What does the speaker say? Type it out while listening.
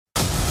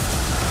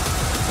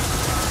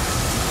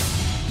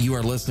You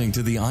are listening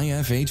to the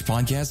IFH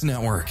Podcast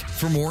Network.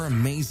 For more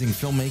amazing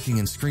filmmaking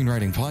and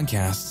screenwriting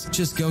podcasts,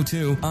 just go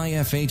to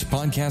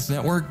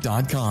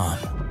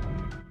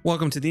ifhpodcastnetwork.com.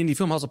 Welcome to the Indie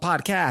Film Hustle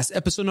Podcast,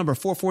 episode number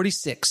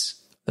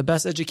 446. The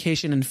best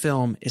education in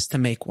film is to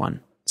make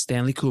one.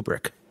 Stanley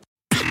Kubrick.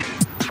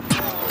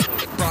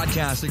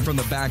 Broadcasting from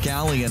the back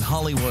alley in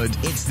Hollywood,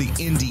 it's the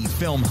Indie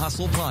Film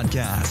Hustle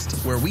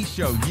Podcast, where we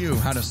show you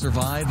how to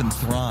survive and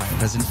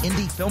thrive as an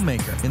indie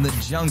filmmaker in the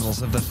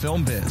jungles of the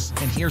film biz.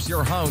 And here's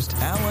your host,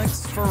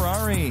 Alex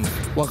Ferrari.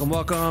 Welcome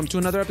to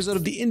another episode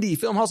of the Indie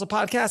Film Hustle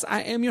Podcast.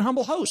 I am your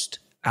humble host,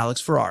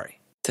 Alex Ferrari.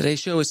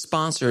 Today's show is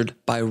sponsored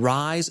by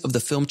Rise of the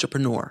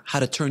Filmtrepreneur, how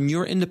to turn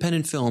your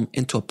independent film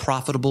into a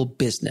profitable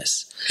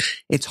business.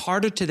 It's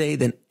harder today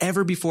than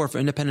ever before for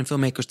independent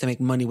filmmakers to make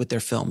money with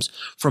their films.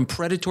 From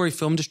predatory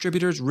film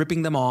distributors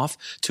ripping them off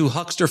to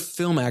huckster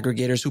film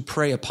aggregators who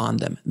prey upon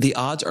them, the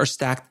odds are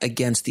stacked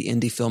against the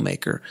indie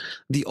filmmaker.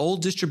 The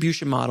old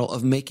distribution model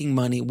of making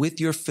money with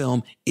your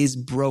film is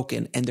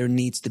broken and there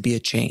needs to be a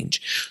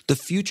change. The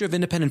future of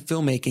independent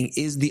filmmaking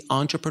is the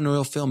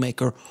entrepreneurial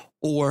filmmaker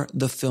or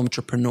the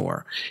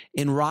filmtrepreneur.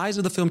 In Rise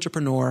of the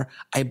Filmtrepreneur,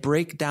 I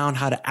break down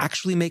how to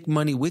actually make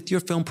money with your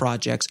film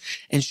projects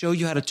and show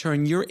you how to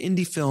turn your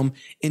indie film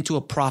into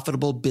a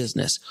profitable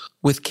business.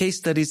 With case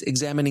studies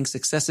examining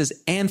successes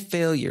and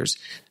failures,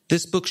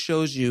 this book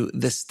shows you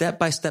the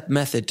step-by-step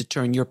method to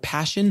turn your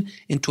passion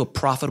into a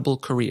profitable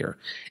career.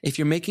 If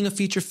you're making a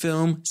feature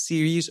film,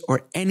 series,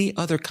 or any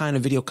other kind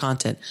of video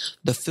content,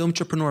 the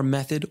Filmtrepreneur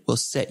method will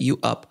set you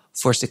up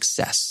for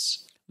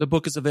success. The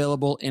book is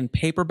available in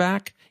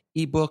paperback,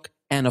 ebook,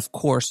 and of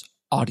course,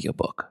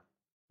 audiobook.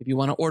 If you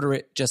want to order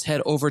it, just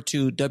head over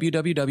to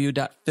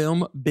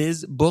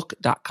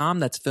www.filmbizbook.com.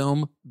 That's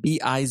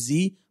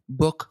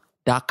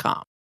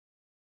filmbizbook.com.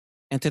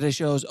 And today's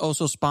show is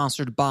also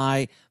sponsored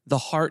by the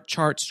Heart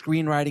Chart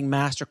Screenwriting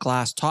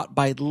Masterclass taught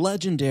by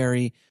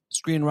legendary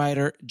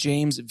screenwriter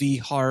James V.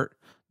 Hart,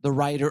 the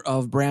writer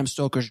of Bram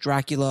Stoker's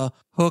Dracula,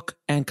 Hook,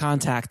 and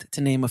Contact, to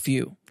name a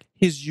few.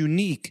 His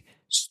unique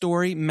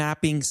story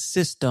mapping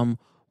system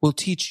will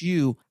teach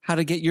you how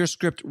to get your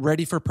script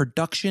ready for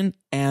production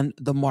and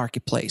the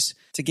marketplace.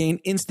 To gain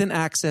instant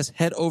access,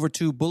 head over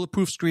to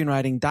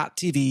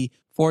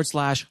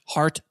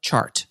bulletproofscreenwriting.tv/heart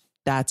chart.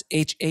 That's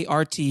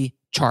HART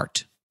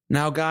chart.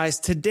 Now, guys,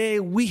 today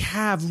we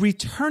have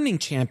returning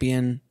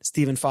champion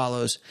Stephen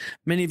Follows.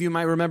 Many of you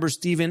might remember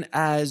Stephen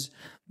as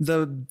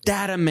the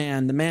data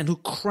man, the man who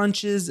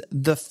crunches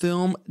the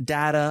film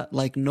data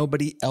like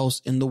nobody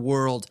else in the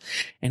world.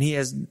 And he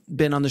has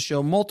been on the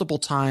show multiple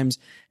times.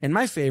 And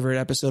my favorite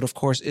episode, of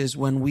course, is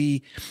when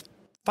we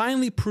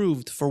finally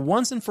proved for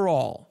once and for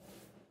all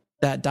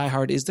that Die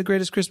Hard is the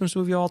greatest Christmas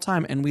movie of all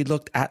time. And we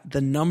looked at the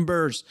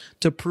numbers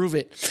to prove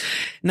it.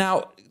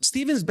 Now,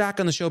 Steven's back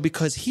on the show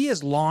because he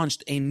has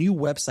launched a new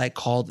website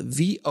called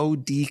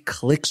VOD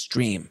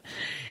Clickstream.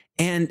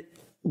 And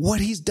what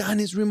he's done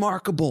is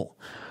remarkable.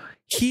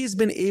 He's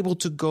been able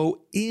to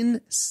go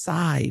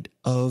inside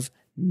of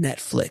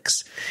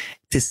Netflix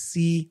to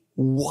see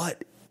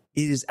what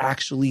is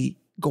actually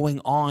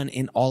going on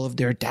in all of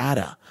their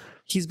data.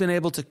 He's been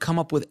able to come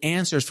up with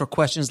answers for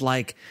questions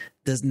like,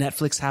 does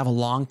Netflix have a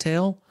long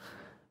tail?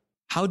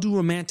 How do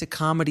romantic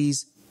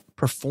comedies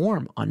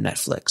perform on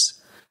Netflix?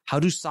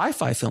 How do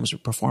sci-fi films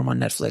perform on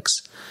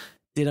Netflix?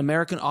 Did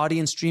American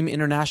audience stream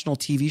international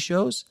TV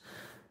shows?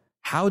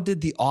 How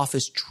did The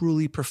Office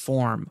truly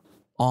perform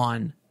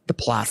on the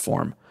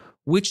platform?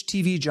 Which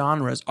TV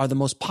genres are the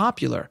most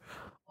popular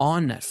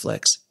on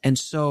Netflix? And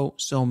so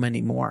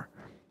many more.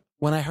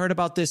 When I heard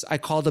about this, I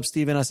called up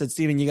Steven. I said,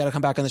 Steven, you got to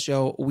come back on the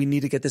show. We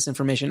need to get this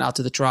information out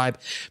to the tribe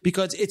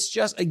because it's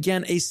just,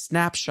 again, a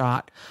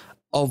snapshot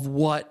of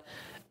what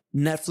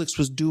Netflix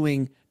was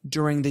doing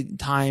during the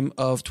time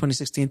of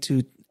 2016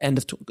 to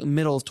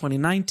middle of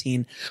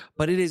 2019.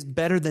 But it is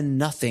better than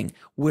nothing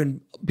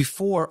when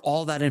before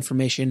all that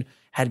information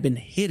had been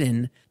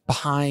hidden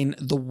behind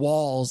the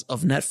walls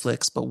of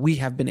Netflix, but we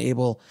have been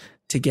able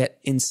to get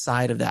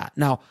inside of that.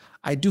 Now,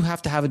 I do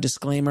have to have a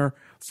disclaimer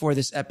for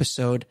this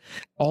episode.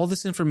 All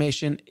this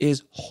information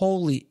is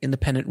wholly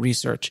independent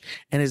research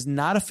and is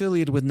not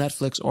affiliated with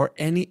Netflix or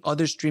any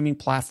other streaming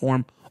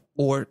platform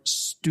or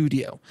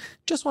studio.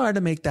 Just wanted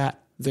to make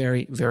that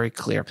very, very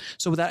clear.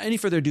 So without any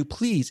further ado,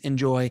 please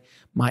enjoy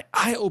my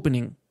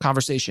eye-opening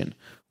conversation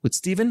with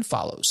Stephen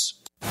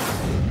Follows.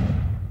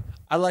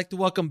 I'd like to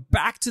welcome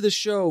back to the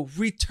show,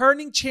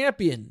 returning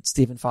champion,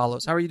 Stephen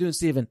Follows. How are you doing,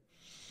 Stephen?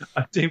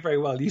 I'm doing very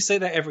well. You say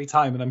that every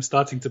time, and I'm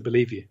starting to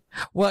believe you.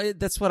 Well,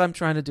 that's what I'm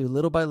trying to do,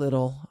 little by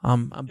little.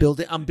 I'm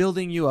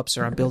building you up,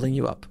 sir. I'm building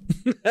you up.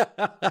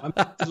 I'm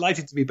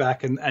delighted to be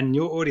back, and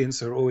your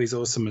audience are always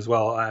awesome as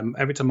well.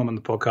 Every time I'm on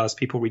the podcast,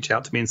 people reach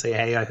out to me and say,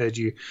 "Hey, I heard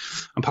you.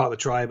 I'm part of the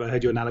tribe. I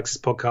heard you on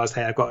Alex's podcast.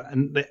 Hey, I've got."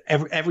 And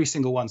every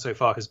single one so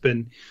far has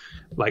been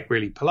like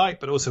really polite,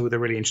 but also with a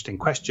really interesting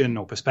question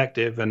or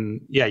perspective.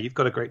 And yeah, you've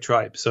got a great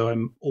tribe. So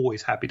I'm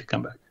always happy to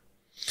come back.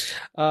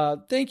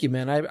 Thank you,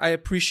 man. I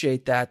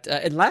appreciate that.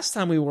 And last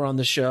time we were on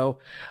the show,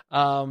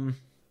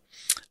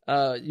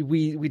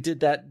 we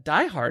did that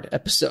Die Hard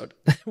episode,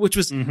 which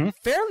was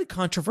fairly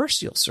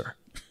controversial, sir.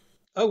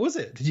 Oh, was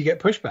it? Did you get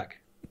pushback?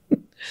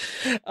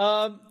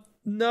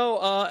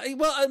 No.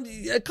 Well,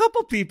 a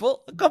couple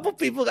people.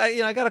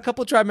 I got a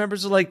couple of tribe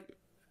members who are like,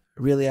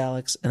 really,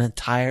 Alex, an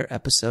entire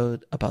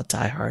episode about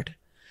Die Hard?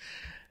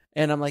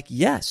 And I'm like,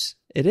 yes,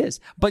 it is.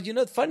 But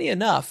funny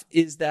enough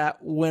is that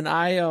when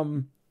I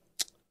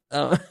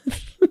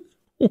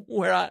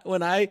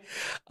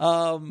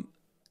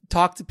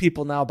talk to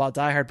people now about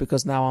Die Hard,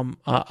 because now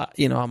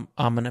I'm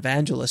an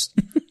evangelist.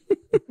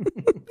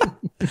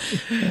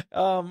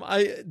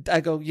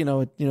 I go,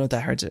 Die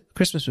Hard's a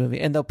Christmas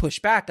movie, and they'll push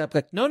back. I'm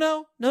like, no.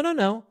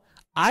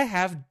 I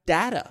have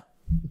data.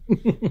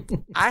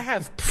 I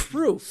have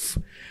proof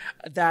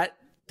that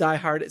Die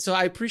Hard. So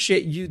I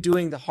appreciate you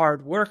doing the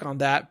hard work on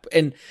that.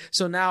 And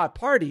so now at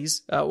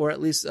parties, or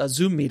at least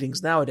Zoom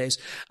meetings nowadays,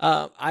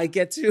 I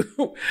get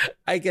to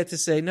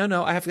say,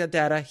 no, I have got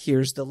data.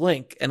 Here's the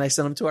link. And I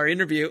send them to our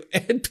interview,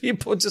 and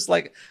people just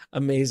like,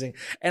 amazing.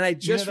 And I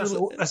just,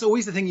 that's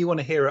always the thing you want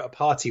to hear at a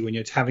party when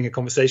you're having a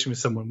conversation with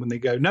someone, when they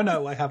go,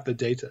 no, I have the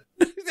data.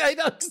 I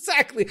know,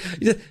 exactly.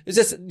 It's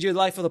just your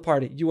life of the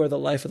party. You are the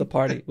life of the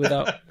party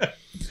without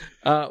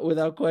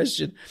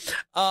question.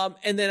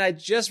 And then I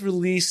just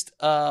released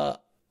a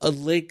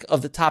link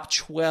of the top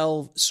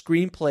 12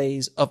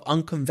 screenplays of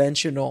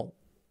unconventional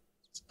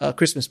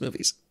Christmas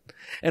movies.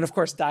 And of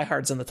course, Die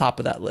Hard's on the top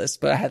of that list,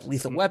 but I had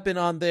Lethal Weapon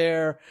on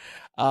there.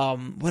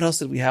 What else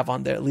did we have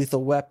on there?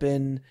 Lethal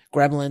Weapon,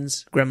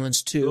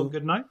 Gremlins 2. Long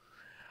Good Night?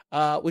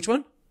 Which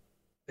one?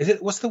 Is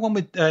it? What's the one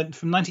with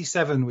from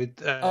 '97 with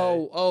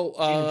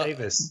Gina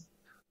Davis?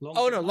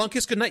 Long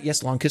Kiss Goodnight.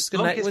 Yes, Long Kiss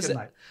Goodnight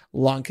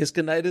Long Kiss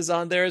Goodnight is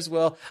on there as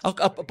well.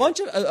 A bunch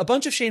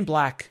of Shane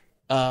Black.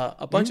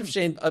 A bunch of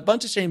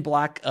Shane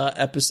Black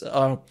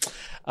episode.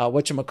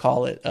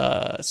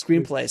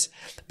 Screenplays,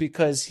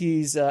 because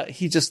he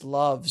just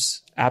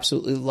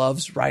absolutely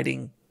loves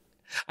writing.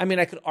 I mean,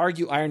 I could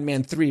argue Iron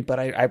Man 3, but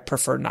I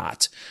prefer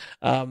not.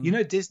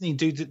 Disney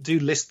do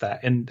list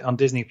that on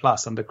Disney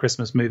Plus under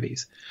Christmas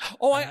movies.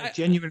 Oh, I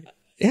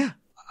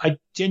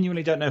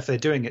genuinely don't know if they're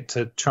doing it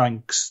to try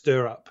and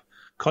stir up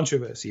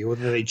controversy, or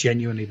whether they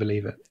genuinely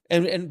believe it.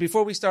 And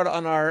before we start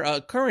on our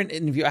current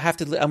interview,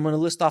 I'm going to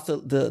list off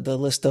the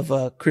list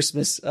of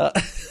Christmas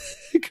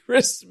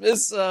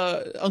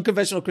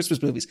unconventional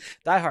Christmas movies: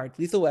 Die Hard,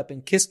 Lethal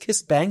Weapon, Kiss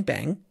Kiss Bang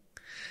Bang.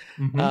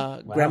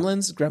 Wow.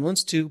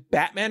 Gremlins 2,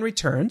 Batman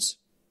Returns.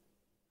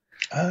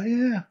 Oh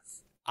yeah.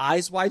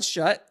 Eyes Wide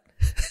Shut.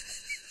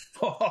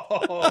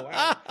 Oh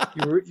wow!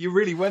 You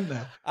really went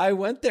there. I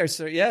went there,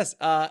 sir. Yes.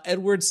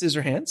 Edward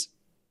Scissorhands.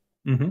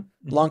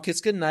 Long Kiss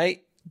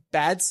Goodnight,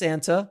 Bad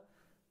Santa,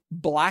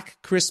 Black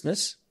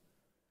Christmas,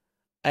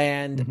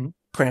 and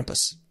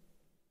Krampus.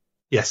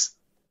 Yes.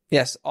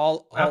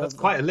 All that's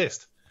quite a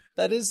list.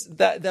 That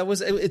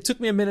was. It took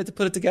me a minute to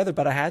put it together,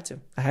 but I had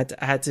to.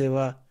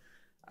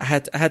 I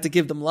had to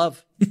give them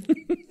love.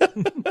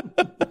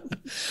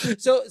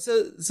 So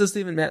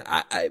Stephen, man,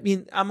 I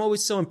mean, I'm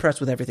always so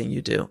impressed with everything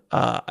you do.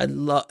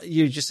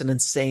 You're just an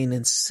insane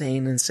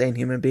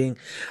human being.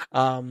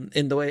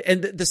 In the way,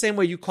 and the same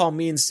way you call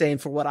me insane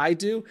for what I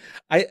do,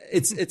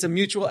 it's a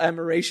mutual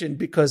admiration,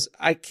 because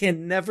I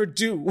can never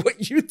do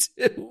what you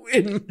do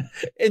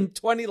in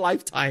 20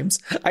 lifetimes.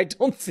 I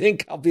don't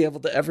think I'll be able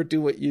to ever do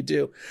what you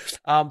do.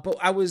 But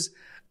I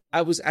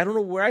don't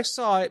know where I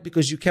saw it,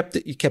 because you kept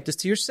this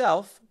to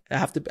yourself. I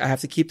have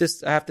to keep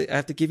this. I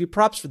have to give you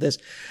props for this.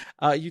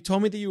 You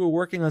told me that you were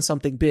working on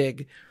something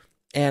big,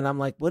 and I'm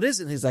like, what is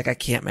it? And he's like, I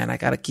can't, man. I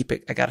gotta keep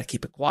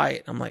it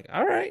quiet. I'm like,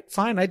 all right,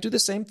 fine. I do the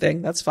same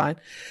thing. That's fine.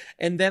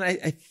 And then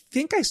I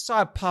think I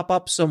saw it pop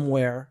up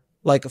somewhere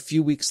like a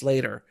few weeks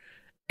later,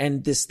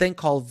 and this thing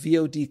called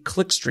VOD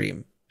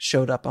Clickstream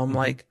showed up. I'm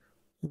like,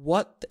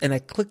 what? And I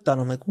clicked on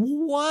it. I'm like,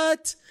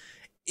 what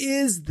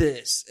is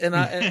this? And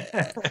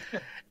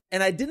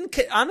And I didn't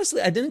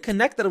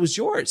connect that it was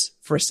yours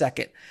for a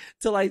second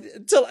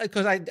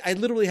because I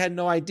literally had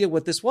no idea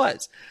what this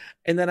was.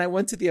 And then I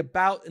went to the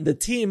about and the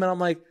team, and I'm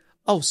like,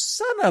 oh,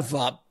 son of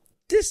a,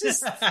 this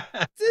is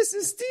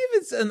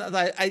Steven's. And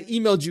I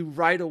emailed you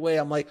right away.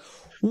 I'm like,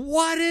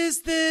 what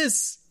is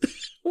this?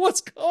 What's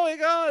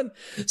going on?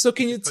 So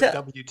can you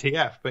tell?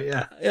 WTF? But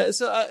yeah. Yeah.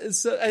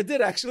 So I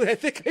did actually. I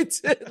think I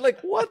did. Like,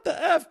 what the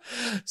F?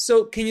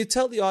 So can you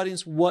tell the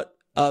audience what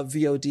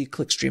VOD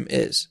Clickstream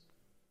is?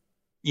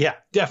 Yeah,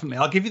 definitely.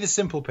 I'll give you the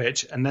simple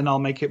pitch, and then I'll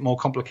make it more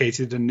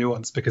complicated and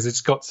nuanced, because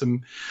it's got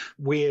some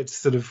weird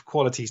sort of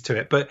qualities to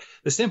it. But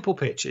the simple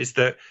pitch is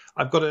that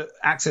I've got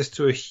access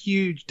to a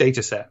huge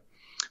data set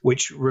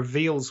which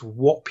reveals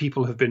what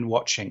people have been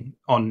watching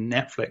on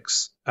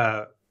Netflix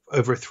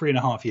over a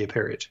 3.5 year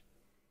period.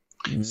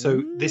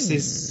 So this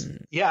is,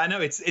 I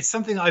know it's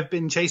something I've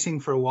been chasing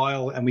for a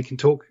while, and we can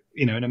talk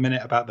in a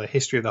minute about the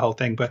history of the whole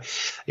thing, but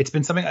it's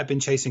been something I've been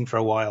chasing for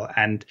a while,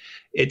 and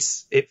it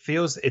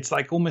feels it's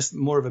like almost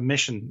more of a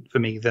mission for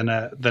me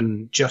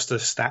than just a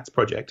stats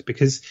project,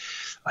 because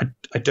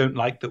I don't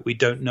like that we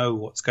don't know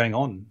what's going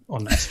on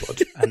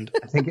SVOD, and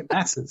I think it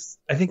matters.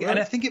 I think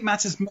it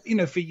matters,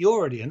 for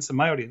your audience and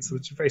my audience,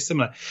 which are very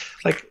similar.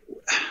 Like,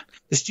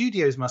 the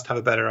studios must have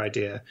a better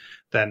idea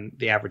than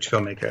the average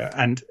filmmaker,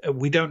 and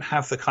we don't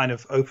have the kind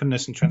of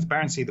openness and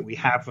transparency that we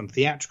have on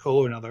theatrical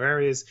or in other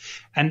areas.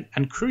 And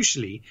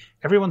crucially,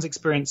 everyone's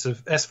experience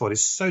of SVOD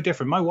is so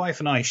different. My wife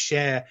and I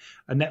share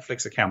a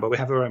Netflix account, but we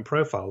have our own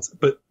profiles.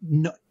 But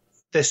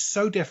they're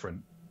so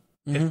different.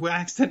 Mm-hmm. If we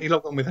accidentally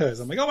log on with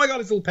hers, I'm like, oh my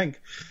God, it's all pink.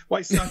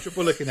 Why is Sandra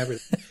Bullock and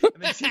everything?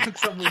 And then she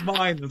looks on with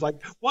mine and is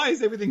like, why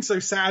is everything so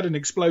sad and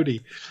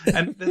explodey?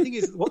 And the thing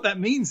is, what that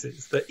means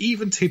is that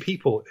even two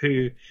people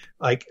who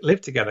live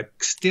together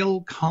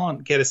still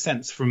can't get a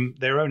sense from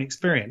their own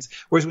experience.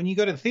 Whereas when you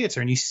go to the theater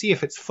and you see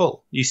if it's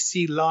full, you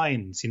see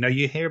lines,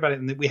 you hear about it,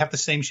 and we have the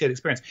same shared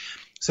experience.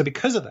 So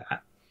because of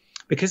that,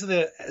 because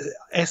the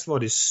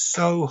SVOD is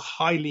so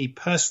highly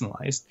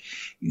personalized,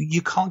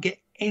 you can't get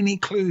any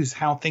clues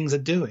how things are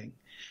doing.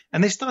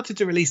 And they started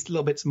to release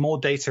little bits more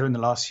data in the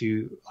last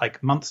few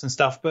months and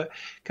stuff, but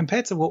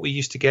compared to what we're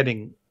used to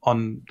getting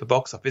on the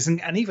box office,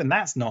 and even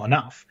that's not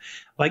enough.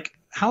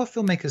 How are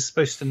filmmakers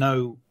supposed to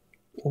know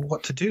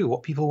what to do,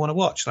 what people want to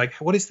watch?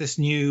 What is this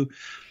new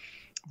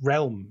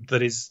realm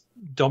that is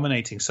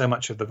dominating so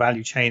much of the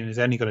value chain and is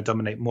only going to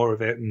dominate more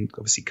of it, and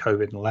obviously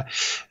COVID and all that?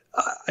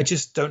 I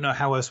just don't know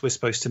how else we're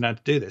supposed to know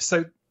to do this.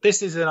 So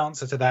this is an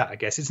answer to that, I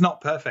guess. It's not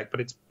perfect,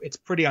 but it's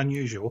pretty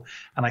unusual,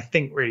 and I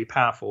think really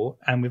powerful.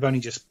 And we've only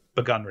just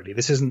begun, really.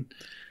 This isn't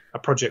a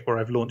project where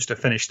I've launched a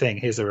finished thing.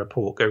 Here's a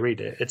report, go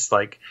read it. It's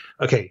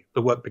okay,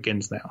 the work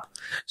begins now.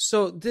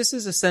 So this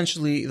is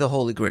essentially the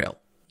Holy Grail.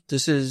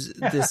 This is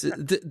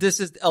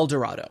El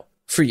Dorado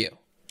for you,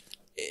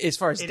 as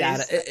far as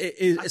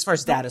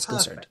data is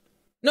concerned.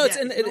 No,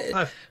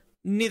 yeah,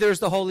 neither is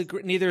the Holy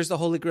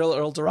Grail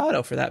or El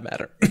Dorado, for that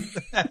matter.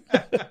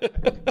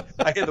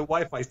 I hear the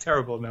Wi-Fi is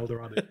terrible in El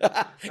Dorado.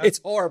 It's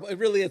horrible. It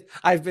really is.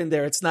 I've been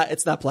there. It's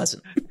not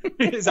pleasant.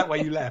 Is that why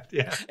you left?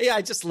 Yeah. Yeah,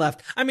 I just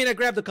left. I mean, I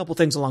grabbed a couple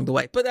things along the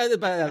way, but I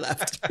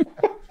left.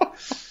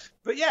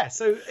 But yeah,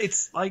 so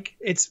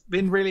it's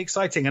been really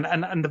exciting,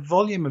 and the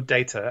volume of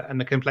data and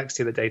the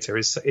complexity of the data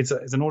is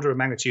an order of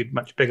magnitude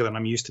much bigger than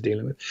I'm used to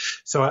dealing with.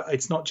 So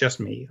it's not just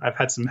me. I've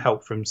had some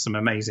help from some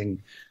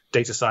amazing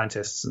data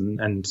scientists,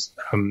 and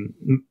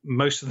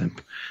most of them,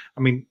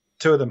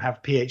 two of them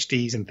have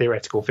PhDs in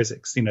theoretical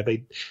physics.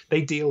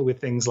 They deal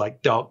with things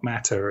like dark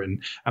matter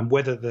and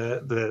whether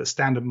the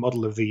standard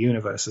model of the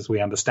universe as we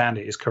understand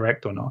it is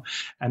correct or not.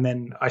 And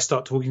then I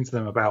start talking to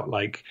them about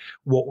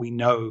what we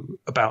know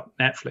about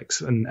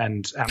Netflix and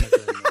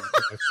Amazon,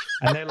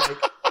 and they're like,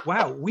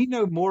 wow, we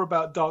know more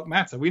about dark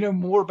matter. We know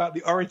more about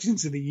the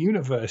origins of the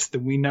universe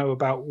than we know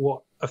about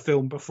what a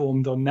film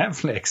performed on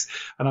Netflix.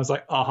 And I was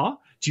like,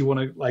 do you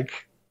want to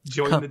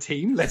join the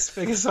team? Let's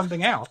figure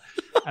something out.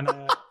 And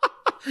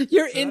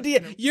You're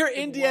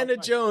Indiana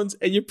Jones,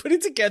 and you're putting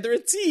together a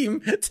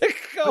team to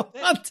go.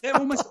 They're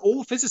almost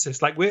all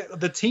physicists.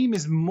 The team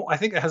is more, I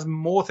think it has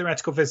more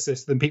theoretical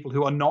physicists than people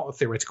who are not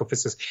theoretical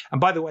physicists. And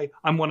by the way,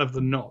 I'm one of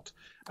them not.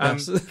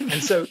 And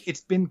so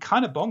it's been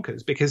kind of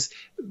bonkers, because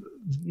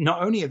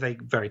not only are they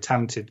very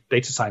talented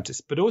data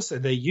scientists, but also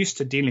they're used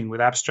to dealing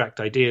with abstract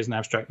ideas and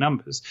abstract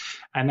numbers.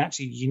 And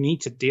actually, you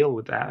need to deal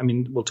with that.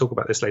 We'll talk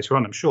about this later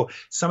on, I'm sure.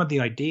 Some of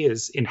the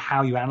ideas in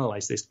how you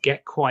analyze this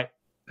get quite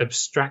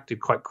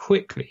abstracted quite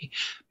quickly,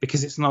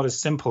 because it's not as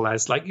simple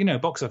as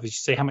box office. You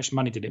say, how much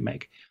money did it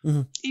make?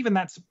 Mm-hmm. Even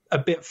that's a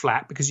bit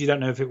flat, because you don't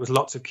know if it was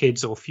lots of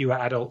kids or fewer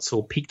adults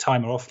or peak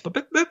time or off.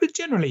 But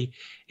generally,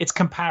 it's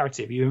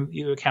comparative.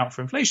 You account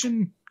for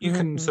inflation. You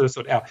can sort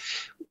it out.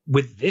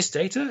 With this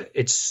data,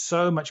 it's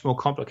so much more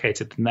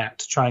complicated than that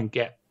to try and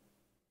get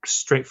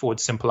straightforward,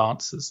 simple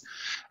answers.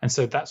 And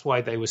so that's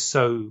why they were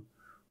so.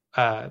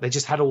 They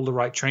just had all the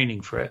right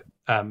training for it.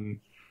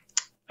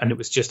 And it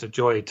was just a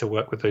joy to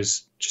work with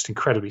those just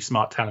incredibly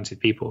smart, talented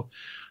people,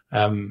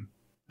 and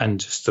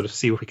just sort of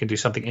see if we can do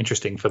something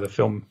interesting for the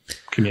film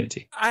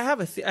community. I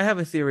have a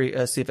theory,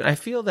 Stephen. I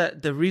feel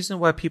that the reason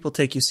why people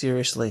take you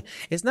seriously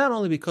is not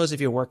only because of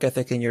your work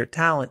ethic and your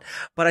talent,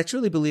 but I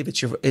truly believe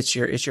it's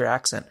your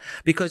accent,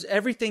 because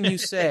everything you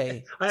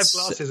say. I have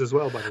glasses as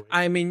well, by the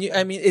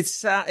way.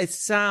 It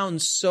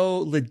sounds so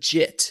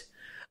legit.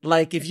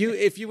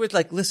 If you would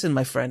listen,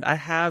 my friend, I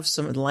have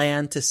some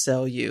land to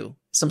sell you.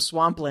 Some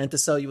swampland to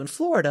sell you in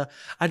Florida,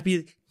 I'd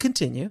be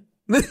continue.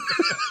 But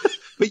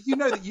you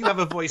know that you have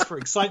a voice for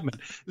excitement.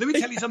 Let me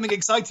tell you something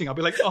exciting. I'll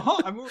be like,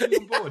 I'm already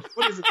on board.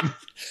 What is it?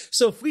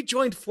 So if we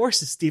joined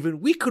forces,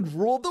 Stephen, we could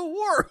rule the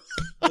world.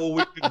 Or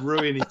we could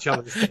ruin each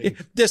other's day.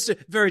 That's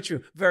very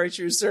true. Very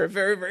true, sir.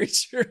 Very, very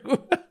true.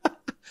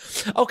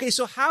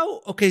 So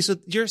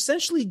you're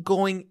essentially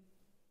going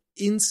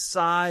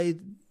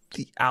inside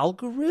the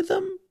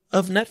algorithm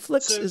of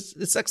Netflix? Is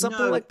it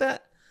something like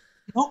that?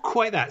 Not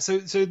quite that. So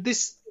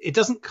this, it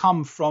doesn't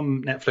come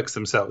from Netflix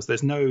themselves.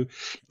 There's no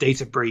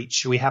data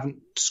breach. We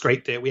haven't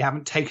scraped it. We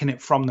haven't taken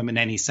it from them in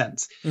any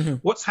sense.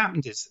 What's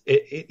happened is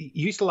it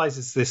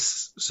utilizes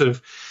this sort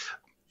of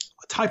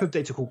type of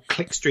data called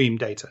clickstream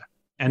data.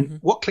 And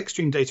what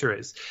clickstream data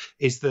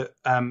is that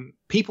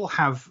people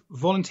have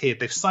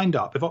volunteered, they've signed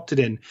up, they've opted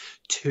in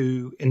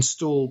to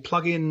install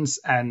plugins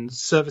and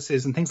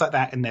services and things like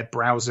that in their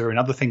browser and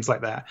other things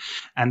like that.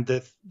 And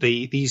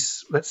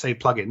these, let's say,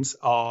 plugins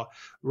are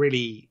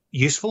really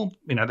useful.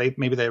 You know,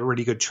 maybe they're a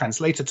really good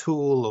translator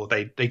tool, or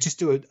they just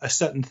do a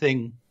certain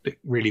thing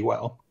really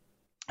well.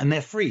 And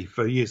they're free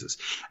for users.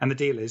 And the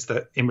deal is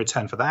that in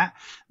return for that,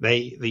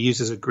 the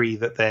users agree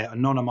that their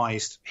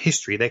anonymized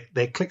history,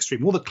 their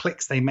clickstream, all the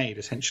clicks they made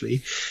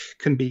essentially,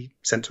 can be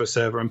sent to a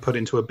server and put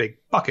into a big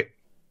bucket.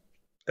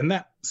 And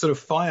that sort of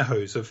fire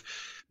hose of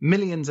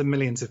millions and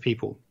millions of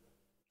people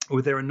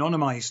with their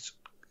anonymized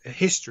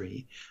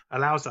history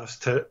allows us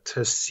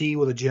to see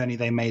all the journey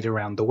they made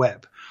around the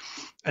web.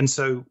 And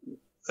so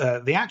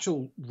the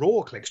actual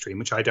raw clickstream,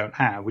 which I don't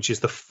have, which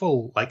is the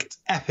full, like, it's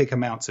epic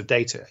amounts of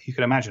data. You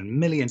can imagine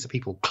millions of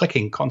people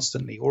clicking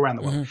constantly all around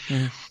the world.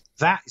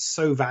 That is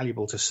so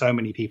valuable to so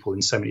many people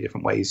in so many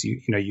different ways. You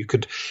know, you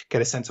could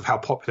get a sense of how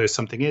popular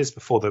something is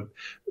before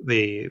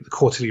the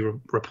quarterly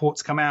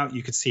reports come out.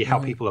 You could see how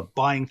people are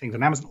buying things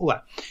on Amazon, all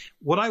that.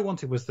 What I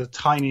wanted was the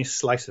tiniest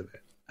slice of it.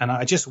 And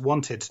I just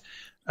wanted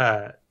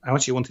I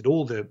actually wanted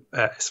all the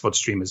SVOD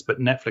streamers, but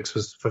Netflix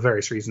was, for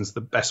various reasons,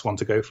 the best one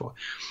to go for.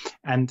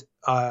 And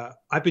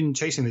I've been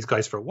chasing these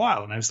guys for a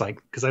while, and I was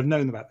like, because I've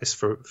known about this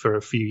for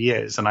a few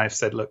years, and I've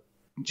said, look,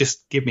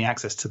 just give me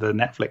access to the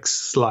Netflix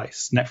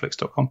slice,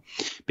 netflix.com,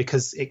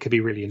 because it could be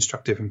really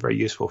instructive and very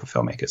useful for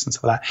filmmakers and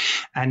stuff like that.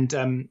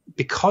 And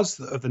because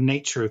of the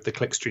nature of the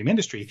clickstream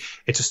industry,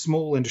 it's a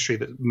small industry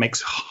that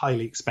makes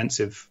highly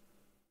expensive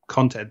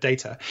content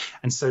data.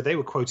 And so they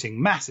were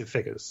quoting massive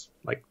figures,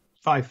 like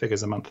 5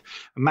 figures a month,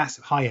 a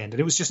massive high end, and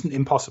it was just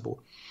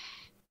impossible.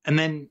 And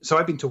then, so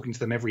I've been talking to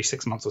them every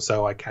 6 months or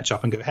so. I catch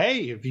up and go,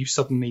 hey, have you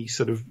suddenly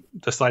sort of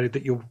decided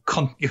that your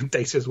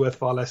data is worth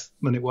far less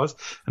than it was?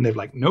 And they're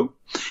like, no.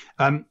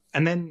 And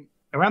then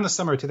around the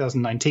summer of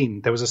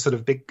 2019, there was a sort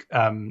of big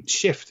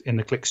shift in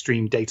the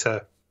clickstream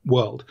data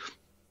world,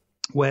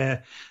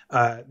 where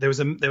there was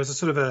a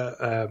sort of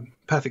a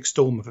perfect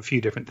storm of a few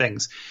different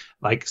things.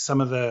 Like some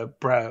of the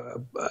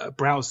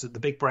the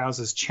big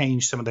browsers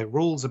changed some of their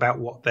rules about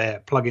what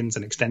their plugins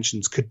and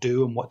extensions could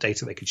do and what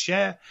data they could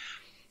share.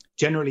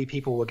 Generally,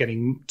 people were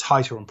getting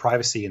tighter on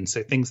privacy, and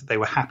so things that they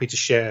were happy to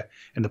share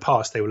in the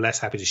past, they were less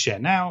happy to share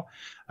now.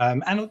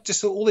 And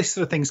just all these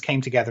sort of things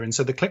came together, and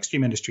so the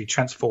clickstream industry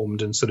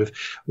transformed, and sort of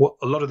what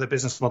a lot of the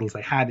business models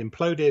they had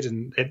imploded,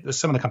 and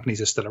some of the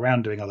companies are still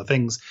around doing other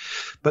things.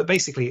 But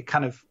basically, it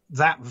kind of,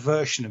 that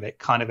version of it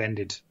kind of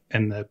ended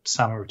in the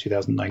summer of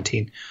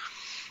 2019.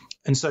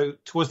 And so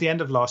towards the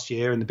end of last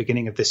year and the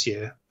beginning of this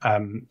year,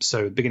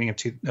 so beginning of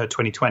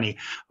 2020,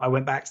 I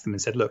went back to them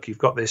and said, look, you've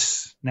got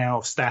this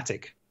now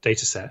static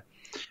data set,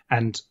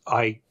 and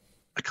I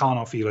can't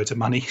offer you loads of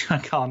money. I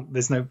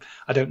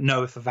don't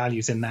know if the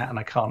value's in that, and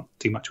I can't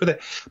do much with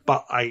it.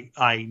 But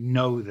I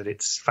know that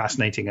it's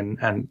fascinating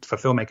and for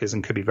filmmakers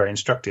and could be very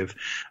instructive.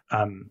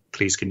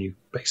 Please, can you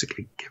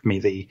basically give me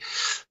the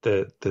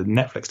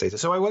Netflix data?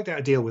 So I worked out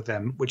a deal with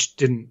them,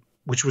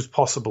 which was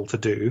possible to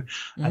do.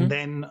 And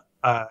then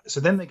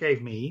then they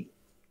gave me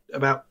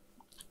about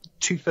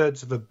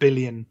 2/3 of a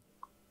billion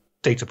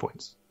data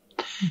points.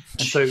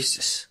 And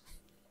Jesus.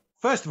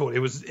 First of all,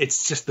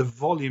 it's just the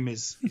volume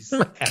is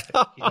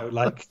epic, you know,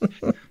 like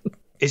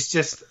it's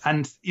just,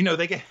 and you know,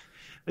 they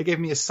gave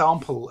me a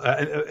sample.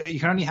 You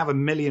can only have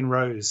 1 million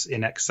rows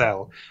in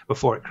Excel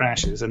before it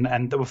crashes,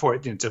 and before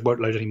it, it won't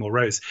load any more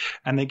rows.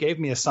 And they gave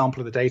me a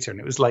sample of the data,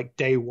 and it was like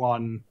day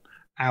 1,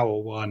 hour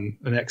 1,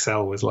 and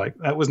Excel was like,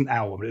 that wasn't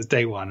hour 1, but it was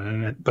day 1,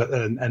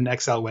 and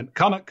Excel went,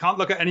 can't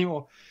look at any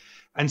more.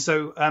 And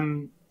so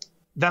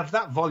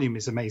that volume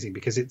is amazing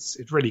because it's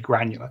really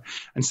granular.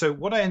 And so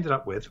what I ended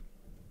up with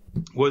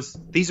was,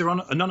 these are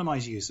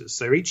anonymized users.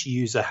 So each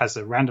user has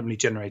a randomly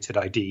generated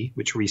ID,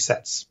 which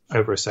resets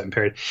over a certain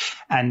period.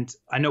 And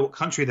I know what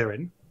country they're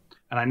in,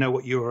 and I know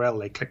what URL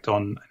they clicked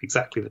on,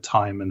 exactly the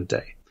time and the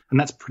day. And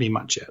that's pretty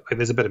much it. Like,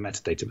 there's a bit of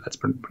metadata, but that's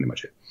pretty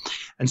much it.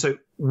 And so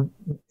in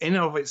and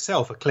of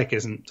itself, a click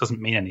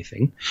doesn't mean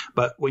anything.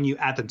 But when you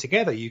add them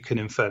together, you can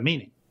infer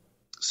meaning.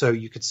 So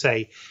you could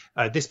say,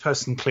 this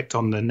person clicked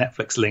on the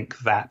Netflix link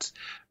that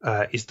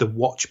is the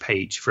watch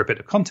page for a bit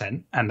of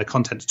content, and the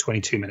content's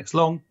 22 minutes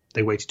long.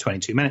 They waited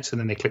 22 minutes,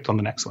 and then they clicked on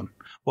the next one.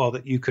 Well,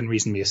 that you can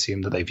reasonably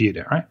assume that they viewed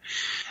it, right?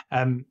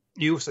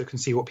 You also can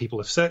see what people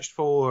have searched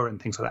for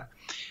and things like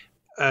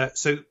that.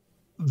 So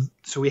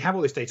we have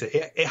all this data.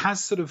 It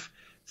has sort of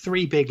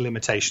 3 big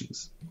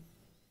limitations.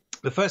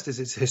 The first is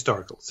it's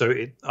historical. So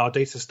our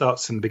data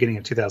starts in the beginning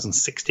of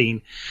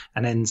 2016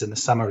 and ends in the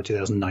summer of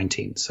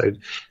 2019. So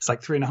it's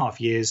like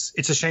 3.5 years.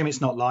 It's a shame it's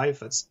not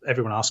live.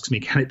 Everyone asks me,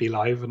 can it be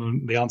live?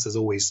 And the answer is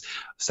always,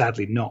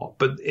 sadly, not.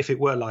 But if it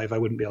were live, I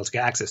wouldn't be able to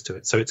get access to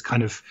it. So it's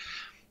kind of,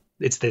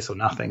 it's this or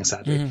nothing,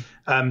 sadly.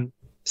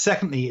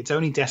 Secondly, it's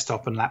only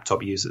desktop and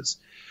laptop users,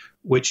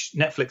 which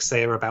Netflix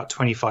say are about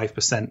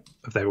 25%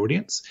 of their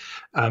audience.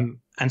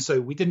 And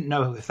so we didn't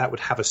know if that would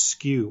have a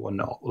skew or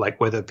not, like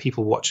whether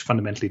people watch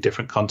fundamentally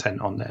different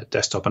content on their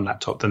desktop and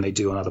laptop than they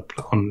do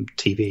on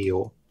TV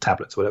or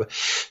tablets or whatever.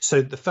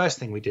 So the first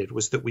thing we did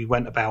was that we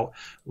went about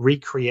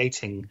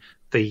recreating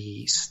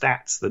the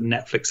stats that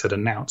Netflix had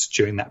announced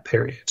during that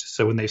period.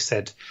 So when they've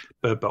said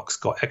Bird Box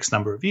got X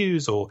number of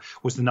views or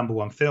was the number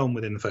one film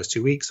within the first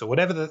 2 weeks or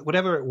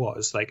whatever it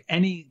was, like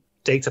any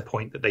data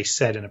point that they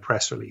said in a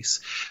press release,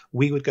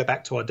 we would go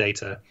back to our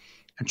data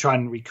and try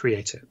and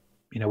recreate it.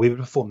 You know, we would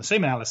perform the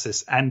same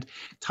analysis, and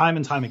time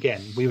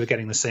again, we were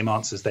getting the same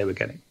answers they were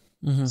getting.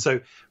 Mm-hmm.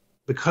 So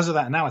because of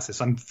that analysis,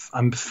 I'm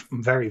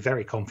very,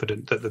 very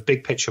confident that the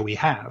big picture we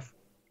have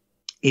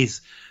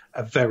is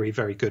a very,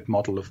 very good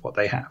model of what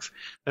they have.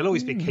 There'll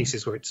always be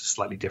cases where it's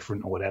slightly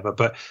different or whatever,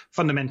 but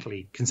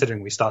fundamentally,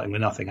 considering we're starting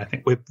with nothing, I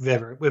think we're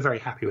very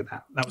happy with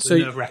that. That was a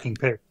nerve-wracking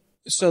period.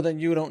 So then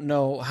you don't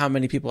know how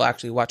many people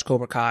actually watch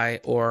Cobra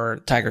Kai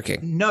or Tiger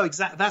King. No,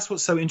 exactly. That's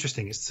what's so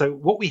interesting. So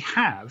what we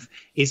have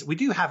is we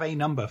do have a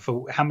number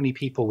for how many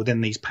people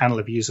within these panel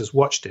of users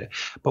watched it,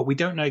 but we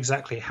don't know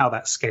exactly how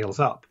that scales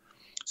up.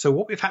 So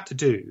what we've had to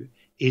do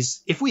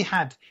is, if we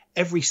had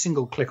every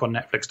single click on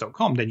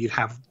Netflix.com, then you'd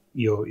have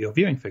your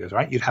viewing figures,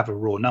 right? You'd have a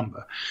raw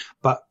number.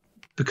 But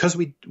because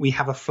we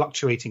have a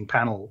fluctuating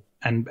panel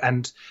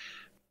and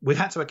we've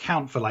had to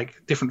account for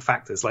like different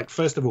factors. Like,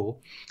 first of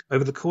all,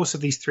 over the course of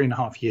these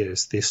 3.5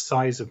 years, the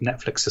size of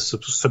Netflix's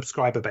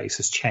subscriber base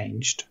has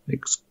changed.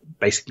 It's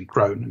basically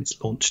grown and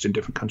it's launched in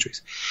different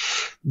countries.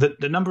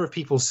 The number of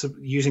people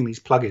using these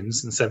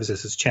plugins and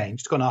services has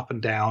changed, gone up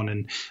and down,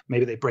 and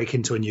maybe they break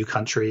into a new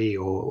country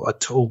or a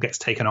tool gets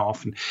taken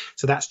off. And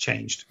so that's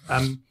changed.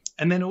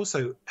 And then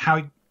also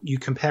how you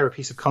compare a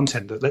piece of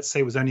content that, let's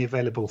say, was only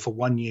available for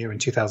 1 year in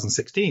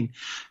 2016.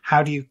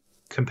 How do you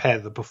compare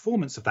the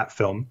performance of that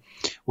film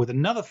with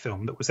another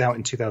film that was out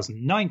in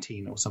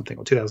 2019 or something,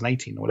 or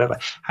 2018 or whatever?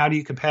 How do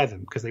you compare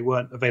them? Because they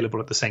weren't available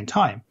at the same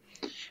time.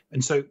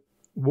 And so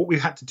what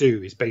we've had to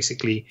do is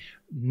basically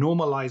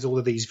normalize all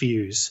of these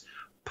views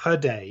per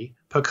day,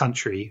 per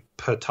country,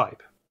 per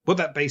type. What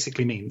that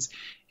basically means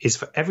is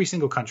for every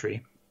single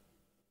country,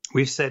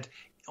 we've said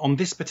on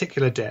this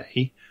particular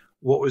day,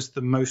 what was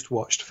the most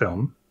watched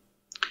film?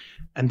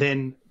 And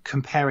then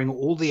comparing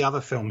all the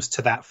other films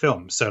to that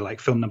film. So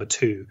like film number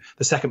 2,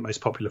 the second most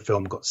popular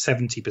film, got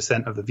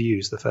 70% of the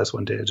views the first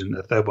one did, and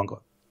the third one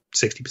got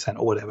 60%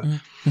 or whatever.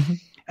 Mm-hmm.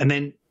 And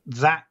then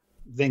that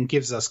then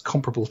gives us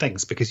comparable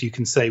things, because you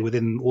can say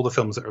within all the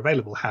films that are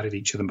available, how did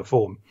each of them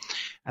perform?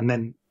 And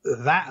then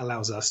that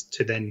allows us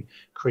to then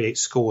create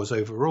scores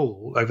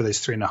overall over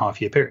this 3.5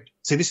 year period.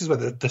 So this is where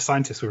the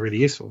scientists were really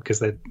useful, because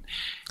they're,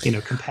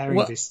 comparing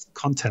this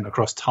content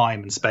across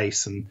time and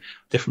space and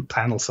different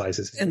panel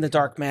sizes. And the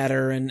dark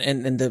matter and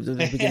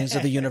the beginnings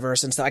of the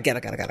universe and stuff. I get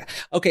it.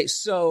 Okay,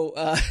 so,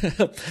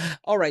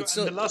 all right.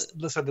 So the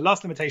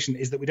last limitation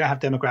is that we don't have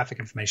demographic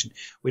information.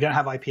 We don't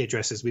have IP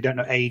addresses. We don't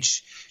know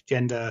age,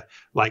 gender.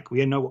 Like,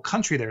 we know what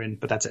country they're in,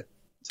 but that's it.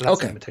 So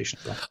that's the limitation.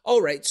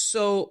 All right.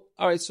 So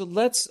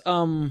let's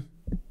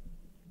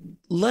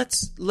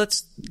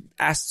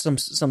ask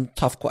some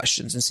tough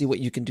questions and see what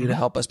you can do to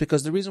help us,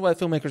 because the reason why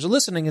filmmakers are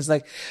listening is,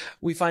 like,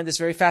 we find this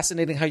very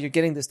fascinating how you're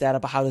getting this data,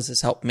 but how does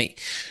this help me?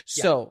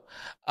 Yeah. So,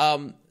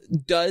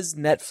 does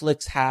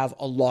Netflix have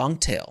a long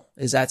tail?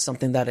 Is that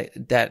something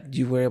that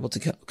you were able to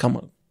get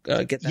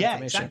that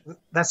information? Exactly.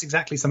 That's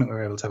exactly something we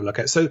were able to have a look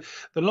at. So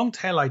the long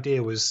tail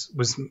idea was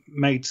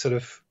made sort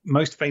of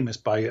most famous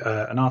by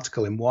an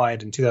article in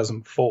Wired in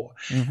 2004.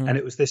 Mm-hmm. And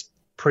it was this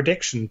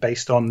prediction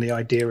based on the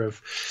idea of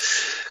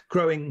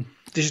growing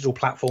digital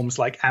platforms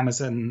like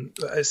Amazon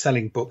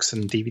selling books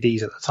and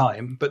DVDs at the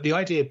time. But the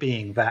idea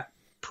being that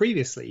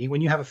previously,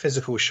 when you have a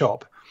physical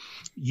shop,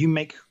 you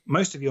make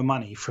most of your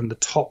money from the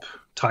top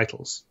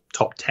titles,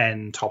 top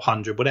 10, top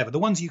 100, whatever, the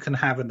ones you can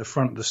have in the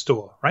front of the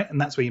store, right?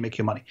 And that's where you make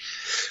your money.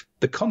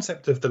 The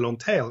concept of the long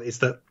tail is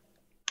that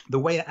the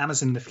way that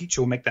Amazon in the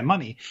future will make their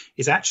money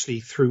is actually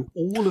through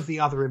all of the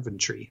other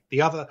inventory,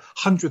 the other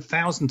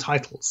 100,000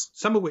 titles,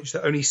 some of which they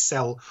only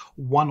sell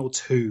 1 or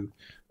 2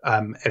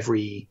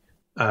 every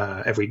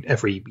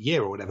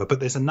year or whatever, but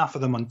there's enough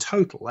of them on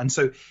total. And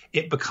so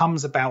it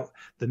becomes about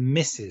the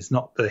misses,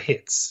 not the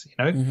hits,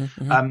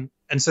 Mm-hmm, mm-hmm.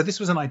 And so this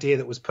was an idea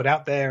that was put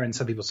out there, and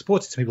some people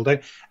support it, some people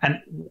don't.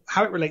 And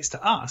how it relates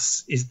to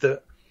us is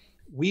that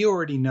we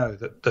already know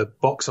that the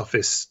box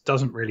office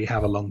doesn't really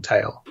have a long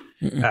tail.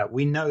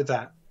 We know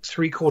that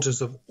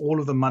 3/4 of all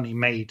of the money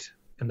made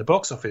in the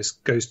box office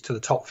goes to the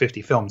top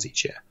 50 films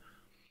each year.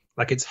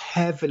 Like, it's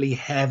heavily,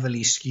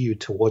 heavily skewed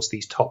towards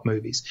these top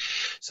movies.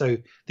 So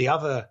the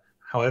other,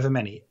 however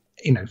many,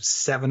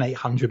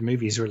 700-800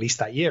 movies released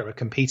that year are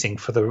competing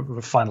for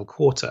the final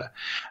quarter.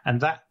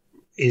 And that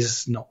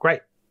is not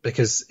great,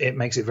 because it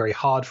makes it very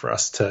hard for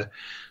us to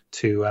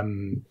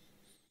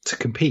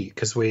compete,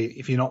 because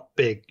if you're not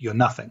big, you're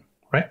nothing,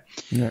 right?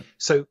 Yeah.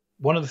 So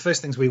one of the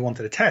first things we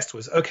wanted to test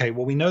was, okay,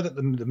 well, we know that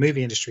the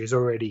movie industry is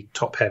already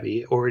top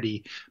heavy,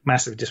 already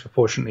massively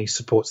disproportionately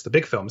supports the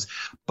big films,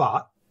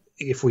 but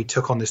if we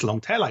took on this long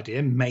tail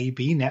idea,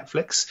 maybe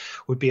Netflix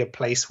would be a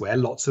place where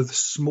lots of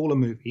smaller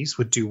movies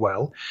would do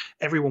well.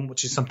 Everyone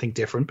watches something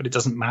different, but it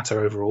doesn't matter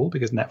overall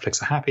because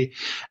Netflix are happy.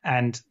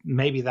 And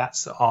maybe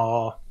that's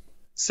our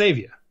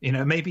savior.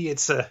 Maybe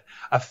it's a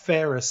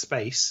fairer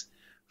space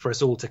for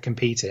us all to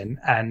compete in,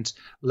 and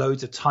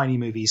loads of tiny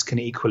movies can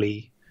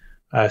equally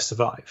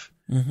survive.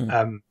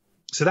 Mm-hmm.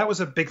 So that was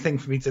a big thing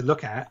for me to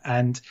look at.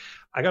 And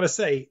I got to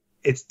say,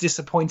 it's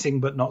disappointing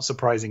but not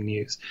surprising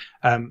news.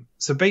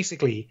 So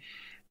basically,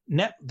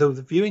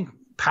 the viewing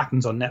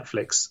patterns on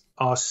Netflix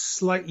are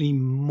slightly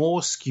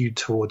more skewed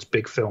towards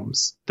big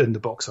films than the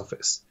box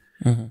office,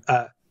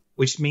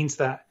 which means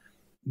that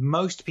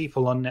most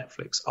people on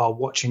Netflix are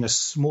watching a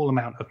small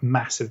amount of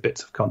massive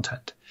bits of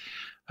content,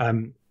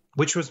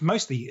 which was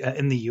mostly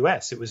in the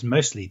US. It was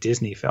mostly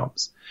Disney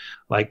films.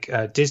 Like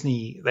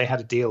Disney, they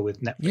had a deal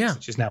with Netflix,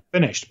 which is now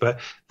finished, but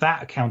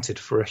that accounted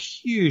for a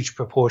huge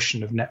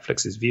proportion of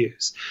Netflix's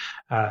views.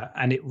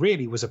 And it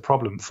really was a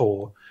problem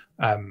for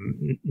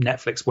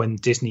Netflix when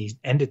Disney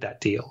ended that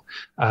deal.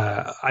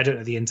 I don't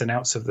know the ins and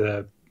outs of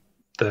the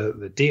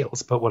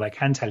deals, but what I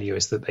can tell you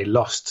is that they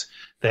lost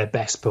their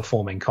best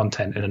performing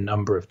content in a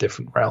number of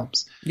different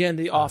realms. Yeah, and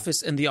The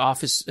Office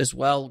as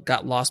well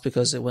got lost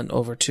because it went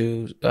over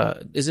to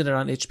isn't it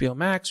on HBO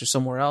Max or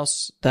somewhere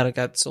else that it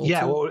got sold?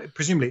 Yeah, to? Well,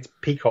 presumably it's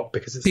Peacock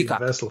because it's Peacock.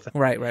 a Universal thing.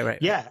 Right.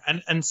 Yeah,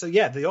 and so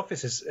The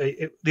Office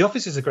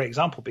is a great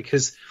example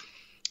because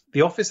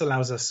The Office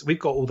allows us. We've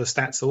got all the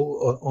stats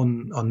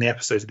on the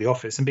episodes of The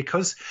Office, and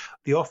because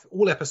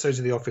all episodes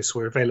of The Office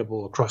were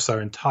available across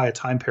our entire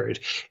time period,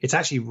 it's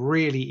actually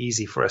really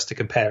easy for us to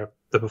compare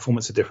the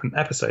performance of different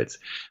episodes.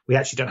 We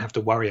actually don't have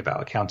to worry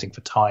about accounting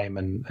for time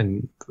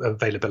and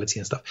availability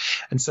and stuff.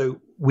 And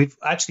so we've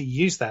actually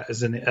used that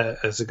as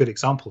a good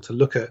example to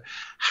look at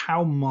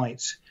how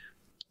might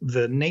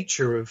the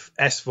nature of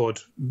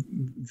SVOD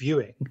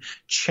viewing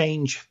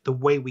change the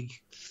way we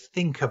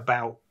think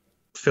about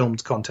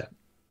filmed content.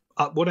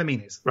 What I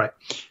mean is, right,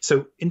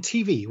 so in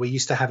TV, we're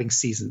used to having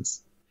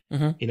seasons.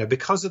 Mm-hmm.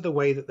 Because of the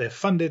way that they're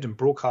funded and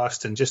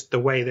broadcast and just the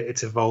way that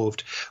it's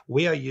evolved,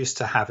 we are used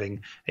to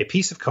having a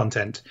piece of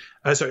content,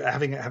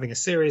 having a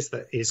series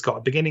that is got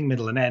a beginning,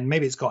 middle, and end.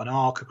 Maybe it's got an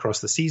arc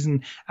across the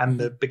season, and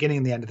the beginning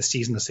and the end of the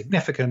season are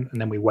significant, and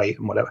then we wait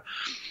and whatever.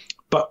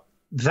 But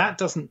that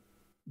doesn't.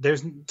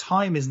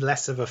 Time is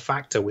less of a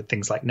factor with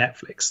things like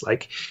Netflix.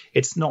 Like,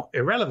 it's not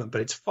irrelevant,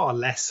 but it's far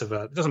less of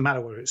it doesn't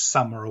matter whether it's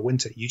summer or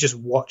winter. You just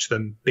watch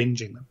them,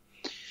 binging them.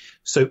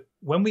 So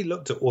when we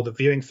looked at all the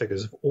viewing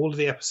figures of all of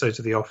the episodes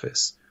of The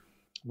Office,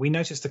 we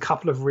noticed a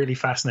couple of really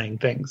fascinating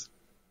things,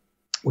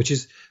 which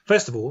is,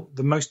 first of all,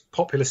 the most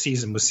popular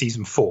season was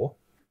season 4,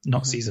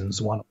 not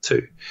seasons 1 or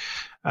 2,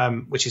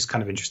 which is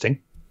kind of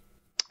interesting.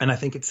 And I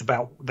think it's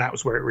about, that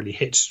was where it really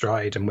hit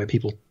stride and where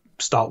people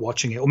start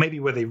watching it, or maybe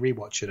where they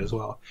rewatch it as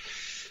well.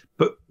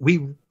 But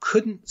we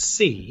couldn't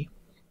see,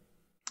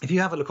 if you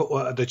have a look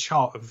at the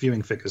chart of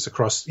viewing figures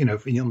across, on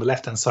the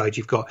left hand side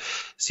you've got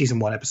season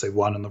 1 episode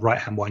 1, on the right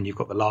hand one you've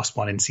got the last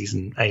one in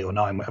season 8 or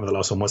 9, whatever the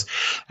last one was,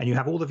 and you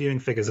have all the viewing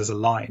figures as a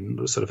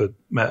line, sort of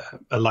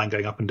a line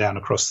going up and down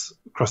across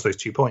those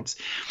 2 points.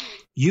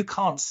 You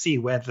can't see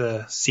where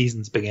the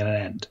seasons begin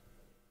and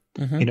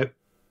end.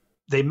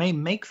 They may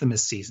make them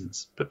as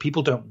seasons, but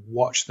people don't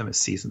watch them as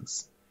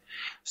seasons.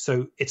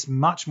 So it's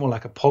much more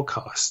like a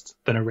podcast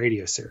than a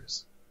radio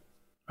series,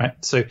 right?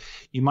 So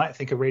you might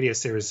think a radio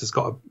series has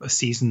got a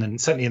season,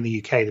 and certainly in the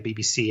UK, the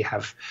BBC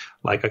have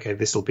like, okay,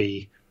 this will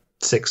be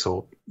 6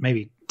 or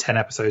maybe 10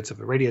 episodes of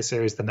a radio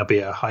series, then there'll be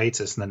a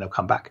hiatus, and then they'll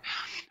come back.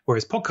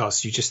 Whereas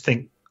podcasts, you just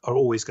think are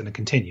always going to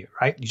continue,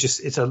 right?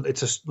 It's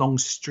a long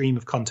stream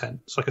of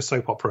content. It's like a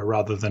soap opera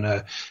rather than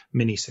a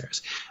mini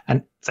series,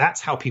 and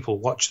that's how people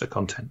watch the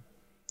content.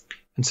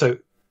 And so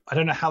I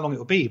don't know how long it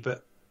will be,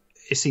 but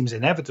it seems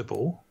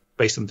inevitable,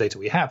 based on the data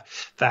we have,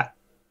 that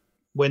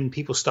when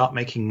people start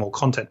making more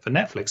content for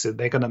Netflix,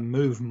 they're going to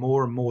move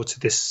more and more to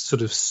this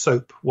sort of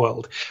soap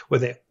world where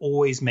they're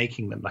always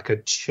making them, like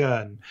a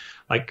churn.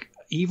 Like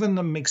even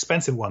the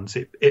expensive ones,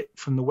 it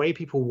from the way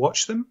people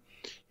watch them,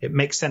 it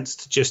makes sense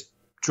to just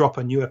drop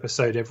a new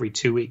episode every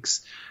 2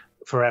 weeks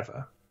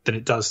forever than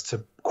it does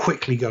to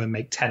quickly go and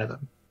make 10 of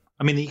them.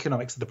 I mean, the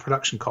economics of the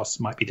production costs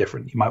might be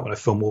different. You might want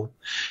to film all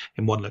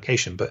in one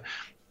location, but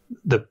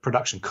the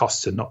production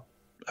costs are not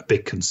a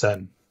big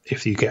concern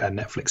if you get a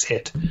Netflix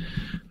hit.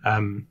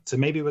 So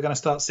maybe we're going to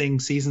start seeing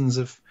seasons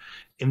of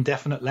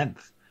indefinite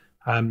length.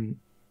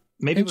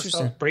 Maybe we'll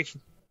start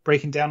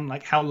breaking down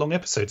like how long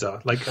episodes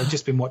are. Like I've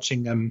just been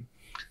watching,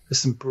 there's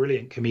some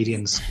brilliant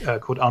comedians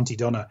called Auntie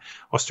Donna,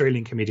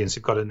 Australian comedians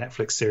who've got a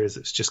Netflix series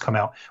that's just come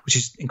out, which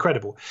is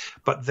incredible.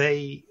 But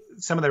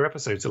some of their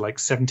episodes are like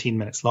 17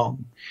 minutes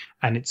long,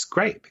 and it's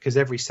great because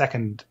every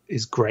second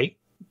is great,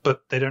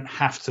 but they don't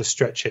have to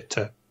stretch it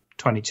to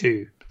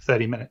 22,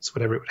 30 minutes,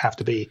 whatever it would have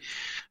to be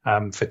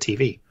for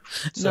TV.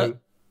 So,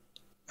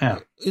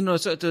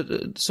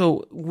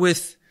 So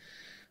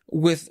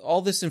with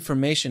all this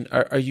information,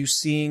 are you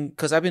seeing?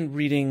 Because I've been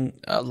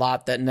reading a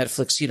lot that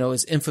Netflix,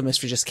 is infamous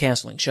for just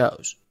canceling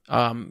shows.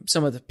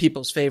 some of the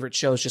people's favorite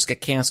shows just get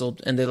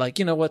canceled, and they're like,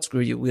 you know what,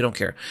 screw you, we don't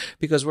care,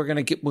 because we're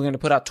gonna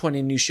put out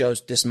 20 new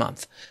shows this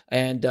month,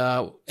 and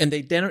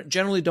they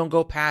generally don't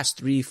go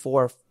past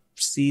 3-4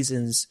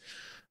 seasons.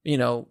 You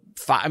know,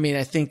 I mean,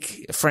 I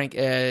think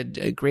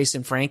Grace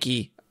and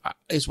Frankie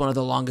is one of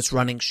the longest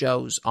running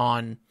shows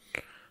on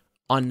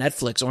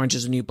Netflix. Orange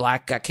is the New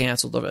Black got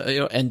canceled,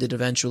 ended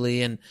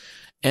eventually, and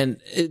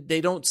they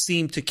don't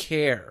seem to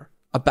care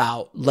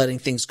about letting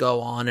things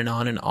go on and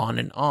on and on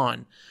and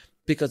on,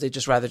 because they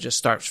just rather just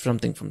start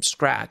something from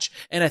scratch.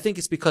 And I think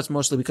it's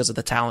mostly because of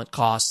the talent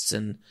costs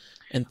and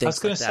things like that. I was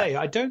going to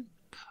say,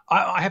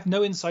 I have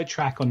no inside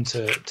track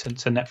onto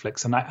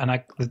Netflix,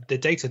 and the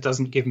data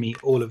doesn't give me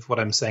all of what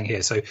I'm saying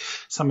here. So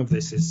some of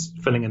this is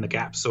filling in the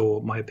gaps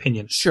or my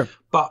opinion. Sure.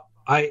 But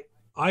I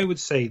would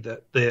say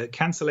that the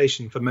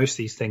cancellation for most of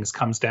these things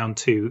comes down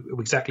to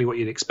exactly what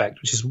you'd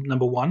expect, which is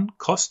number one,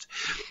 cost,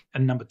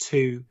 and number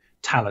two,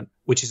 talent,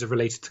 which is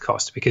related to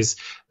cost, because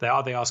they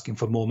asking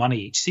for more money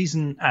each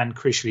season, and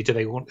crucially, do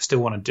they still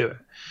want to do it?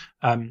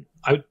 And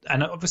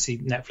obviously,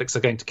 Netflix are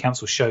going to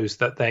cancel shows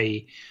that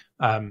they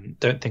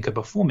don't think are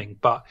performing,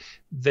 but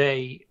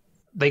they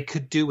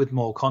could do with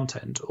more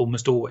content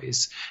almost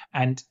always.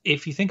 And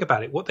if you think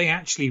about it, what they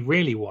actually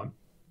really want,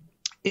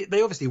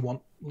 they obviously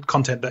want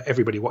content that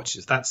everybody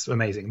watches. That's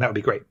amazing. That would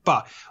be great.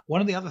 But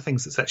one of the other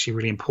things that's actually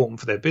really important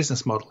for their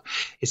business model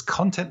is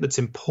content that's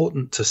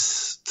important to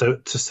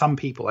some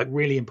people, like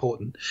really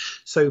important.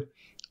 So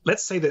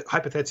let's say that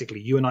hypothetically,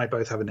 you and I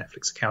both have a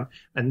Netflix account,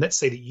 and let's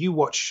say that you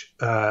watch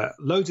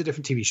loads of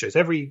different TV shows.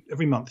 Every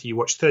month you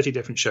watch 30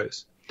 different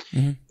shows.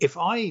 Mm-hmm. If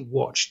I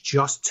watch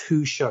just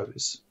 2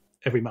 shows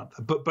every month,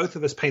 but both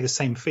of us pay the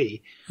same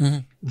fee,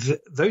 mm-hmm.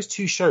 Those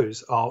 2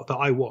 shows that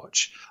I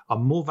watch are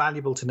more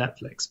valuable to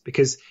Netflix,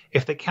 because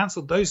if they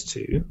cancelled those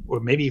 2, or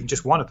maybe even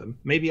just one of them,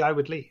 maybe I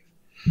would leave.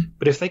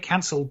 But if they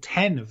cancelled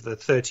 10 of the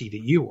 30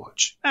 that you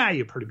watch,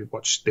 you'd probably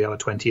watch the other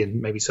 20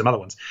 and maybe some other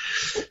ones.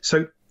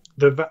 So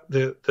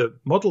the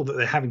model that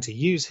they're having to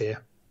use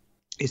here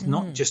is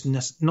not just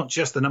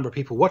the number of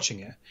people watching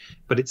it,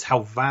 but it's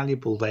how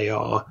valuable they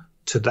are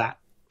to that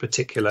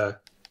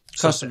particular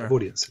customer of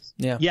audiences.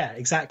 Yeah,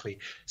 exactly.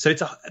 So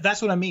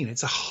that's what I mean.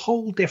 It's a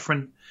whole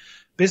different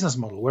business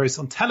model. Whereas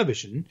on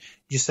television,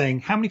 you're saying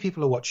how many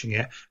people are watching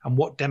it and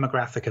what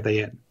demographic are they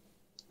in.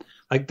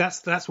 Like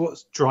that's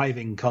what's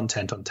driving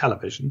content on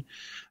television,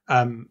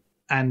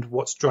 and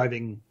what's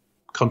driving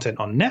content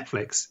on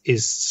Netflix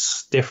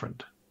is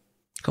different.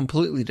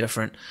 Completely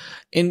different.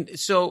 And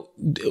so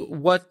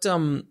what,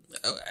 I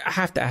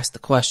have to ask the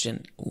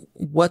question,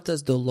 what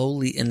does the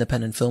lowly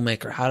independent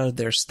filmmaker, how do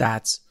their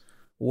stats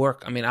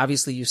work? I mean,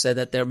 obviously you said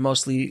that they're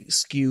mostly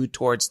skewed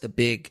towards the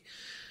big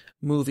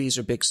movies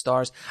or big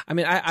stars. I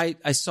mean,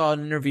 I saw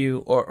an interview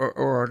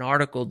or an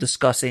article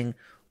discussing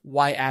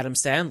why Adam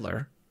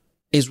Sandler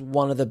is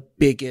one of the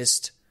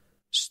biggest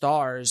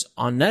stars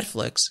on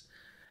Netflix.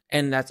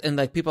 And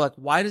like people are like,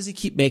 why does he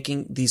keep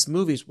making these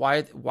movies?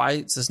 Why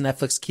does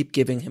Netflix keep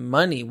giving him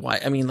money?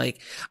 Why? I mean, like,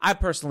 I'm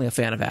personally a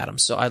fan of Adam,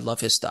 so I love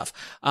his stuff.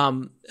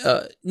 Not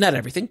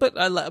everything, but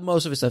I love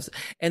most of his stuff.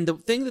 And the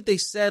thing that they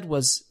said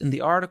was in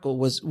the article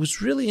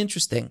was really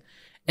interesting,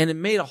 and it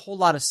made a whole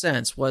lot of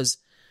sense. Was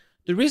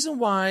the reason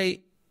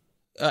why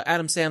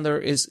Adam Sandler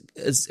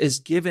is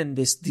given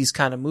these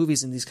kind of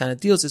movies and these kind of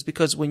deals is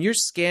because when you're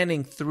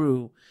scanning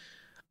through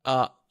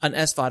an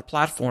SVOD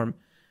platform,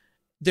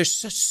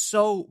 there's just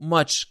so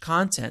much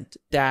content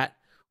that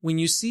when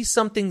you see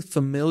something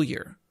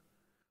familiar,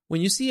 when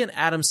you see an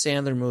Adam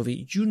Sandler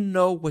movie, you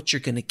know what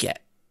you're going to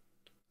get.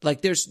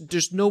 Like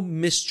there's no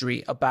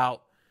mystery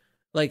about,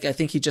 like, I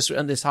think he just,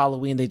 on this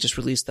Halloween, they just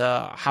released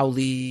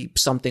Howley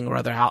something or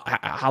other,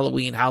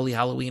 Howley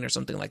Halloween or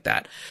something like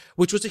that,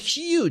 which was a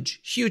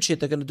huge, huge hit.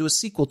 They're going to do a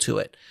sequel to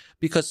it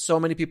because so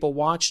many people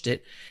watched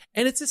it.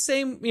 And it's the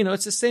same,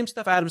 it's the same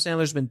stuff Adam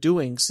Sandler's been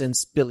doing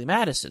since Billy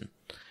Madison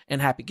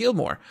and Happy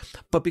Gilmore.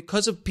 But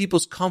because of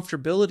people's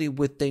comfortability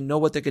with, they know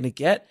what they're going to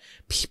get,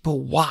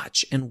 people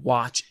watch and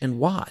watch and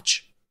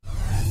watch.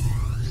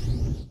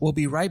 We'll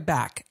be right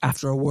back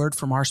after a word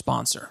from our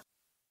sponsor.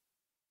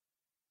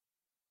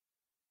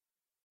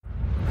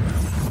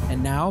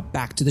 And now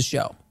back to the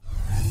show.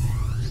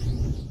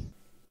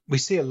 We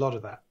see a lot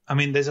of that. I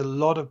mean, there's a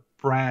lot of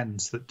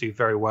brands that do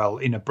very well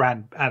in a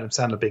brand, Adam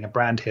Sandler being a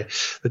brand here,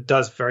 that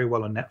does very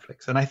well on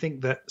Netflix. And I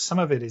think that some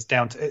of it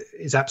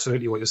is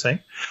absolutely what you're saying.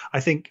 I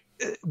think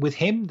with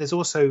him, there's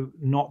also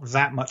not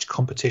that much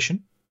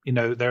competition.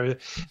 There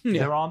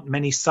aren't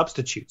many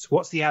substitutes.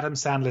 What's the Adam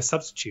Sandler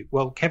substitute?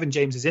 Well, Kevin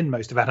James is in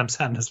most of Adam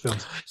Sandler's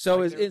films.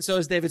 So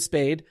is David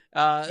Spade.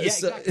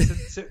 Exactly.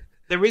 So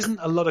there isn't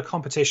a lot of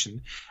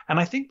competition. And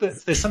I think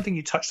that there's something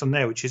you touched on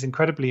there, which is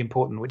incredibly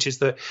important, which is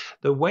the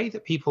way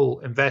that people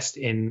invest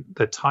in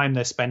the time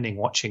they're spending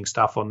watching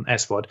stuff on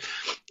SVOD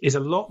is a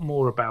lot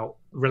more about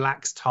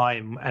relaxed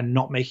time and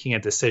not making a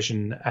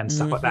decision and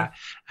stuff like that.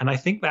 And I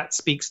think that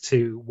speaks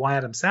to why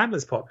Adam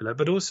Sandler's popular,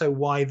 but also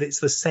why it's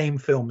the same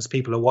films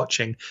people are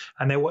watching,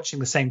 and they're watching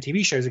the same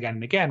TV shows again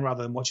and again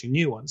rather than watching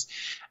new ones.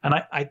 And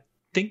I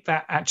think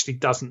that actually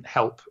doesn't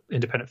help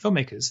independent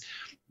filmmakers,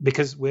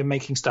 because we're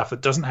making stuff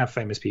that doesn't have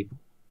famous people,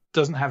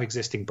 doesn't have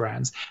existing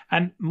brands,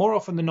 and more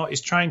often than not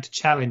is trying to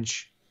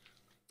challenge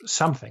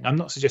something. I'm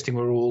not suggesting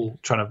we're all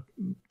trying to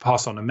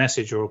pass on a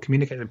message or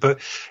communicate it, but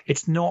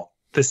it's not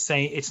the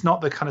same. It's not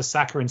the kind of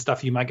saccharine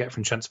stuff you might get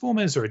from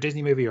Transformers or a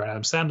Disney movie or an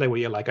Adam Sandler, where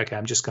you're like, okay,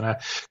 I'm just going to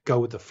go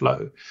with the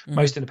flow.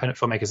 Most independent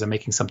filmmakers are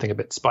making something a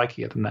bit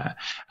spikier than that.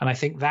 And I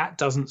think that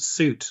doesn't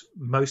suit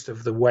most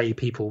of the way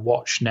people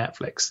watch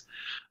Netflix.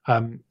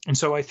 And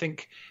so I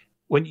think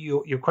when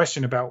your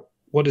question about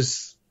what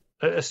is,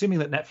 assuming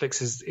that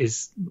Netflix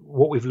is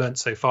what we've learned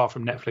so far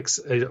from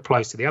Netflix, it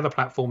applies to the other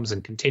platforms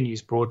and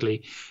continues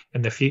broadly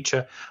in the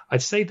future,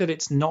 I'd say that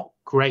it's not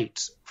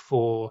great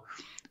for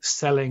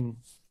selling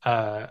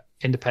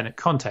independent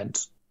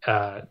content,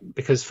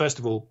 because first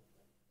of all,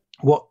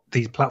 what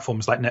these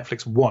platforms like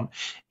Netflix want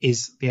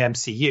is the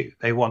MCU.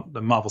 They want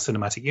the Marvel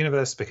Cinematic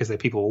Universe because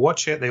people will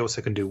watch it. They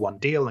also can do one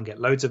deal and get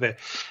loads of it,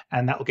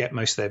 and that will get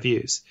most of their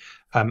views.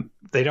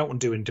 They don't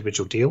want to do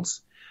individual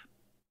deals.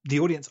 The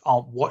audience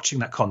aren't watching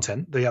that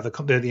content. They're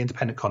the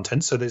independent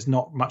content, so there's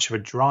not much of a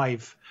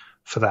drive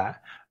for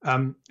that.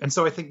 And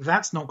so I think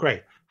that's not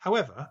great.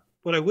 However,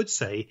 what I would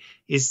say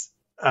is,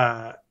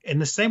 in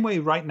the same way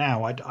right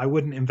now, I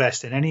wouldn't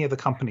invest in any of the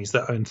companies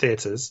that own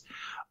theaters.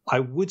 I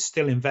would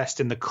still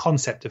invest in the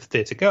concept of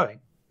theater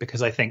going,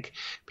 because I think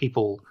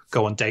people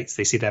go on dates,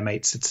 they see their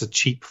mates. It's a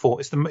cheap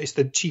form. It's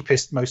the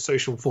cheapest, most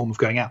social form of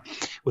going out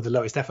with the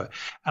lowest effort.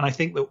 And I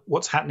think that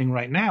what's happening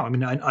right now, I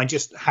mean, I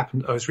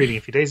was reading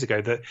a few days ago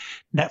that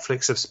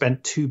Netflix have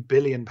spent £2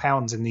 billion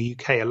in the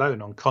UK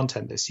alone on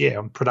content this year,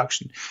 on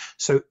production.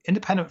 So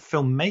independent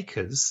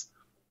filmmakers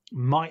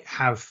might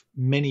have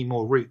many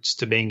more routes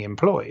to being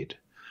employed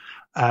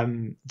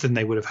than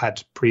they would have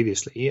had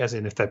previously, as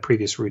in if their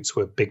previous routes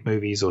were big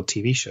movies or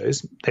TV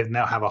shows, they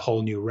now have a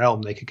whole new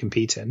realm they could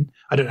compete in.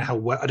 I don't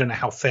know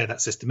how fair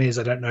that system is.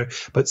 I don't know,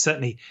 but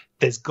certainly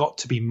there's got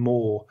to be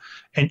more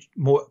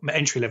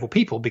entry level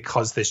people,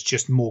 because there's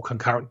just more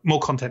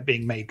content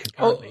being made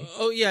concurrently.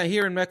 Oh yeah,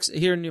 here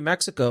in New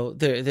Mexico,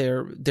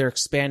 they're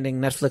expanding.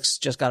 Netflix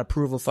just got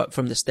approval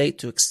from the state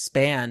to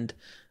expand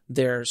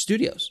their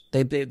studios.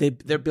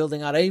 They're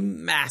building out a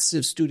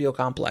massive studio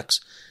complex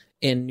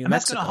in New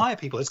Mexico. That's going to hire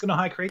people. It's going to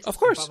hire creators, of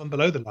course, above and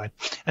below the line.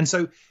 And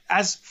so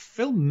as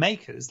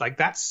filmmakers,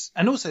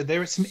 and also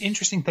there are some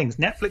interesting things.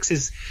 Netflix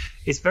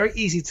is very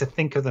easy to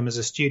think of them as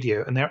a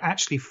studio, and they're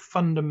actually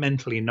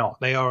fundamentally not.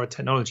 They are a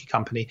technology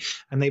company,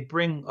 and they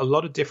bring a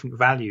lot of different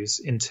values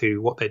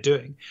into what they're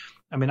doing.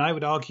 I mean, I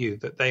would argue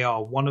that they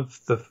are one of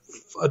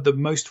the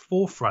most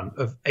forefront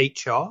of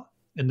HR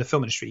in the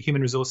film industry,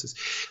 human resources.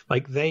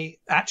 Like, they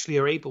actually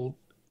are able,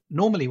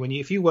 normally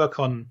if you're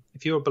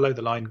a below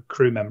the line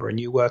crew member and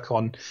you work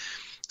on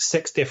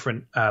 6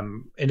 different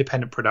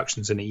independent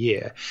productions in a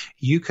year,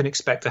 you can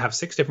expect to have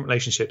 6 different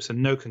relationships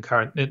and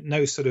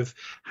no sort of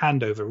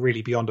handover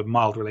really beyond a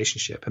mild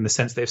relationship, in the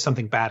sense that if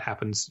something bad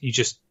happens, you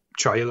just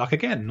try your luck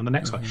again on the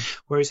next one.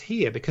 Whereas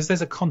here, because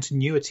there's a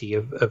continuity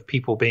of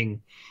people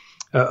being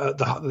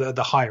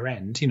the higher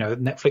end,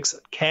 Netflix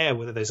care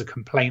whether there's a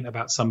complaint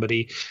about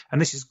somebody, and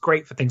this is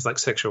great for things like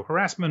sexual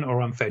harassment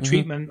or unfair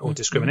treatment or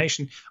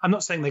discrimination. I'm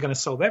not saying they're going to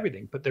solve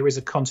everything, but there is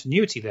a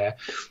continuity there.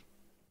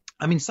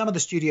 I mean, some of the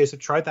studios have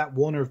tried that.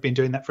 Warner have been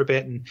doing that for a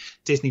bit, and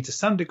Disney to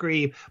some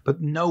degree, but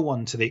no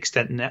one to the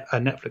extent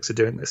Netflix are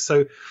doing this.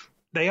 So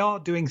they are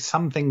doing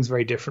some things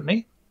very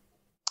differently,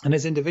 and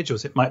as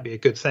individuals, it might be a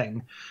good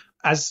thing.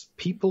 As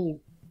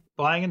people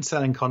buying and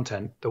selling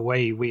content the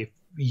way we're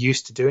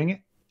used to doing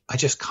it, I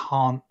just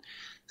can't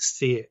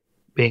see it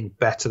being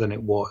better than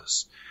it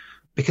was,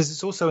 because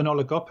it's also an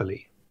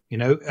oligopoly.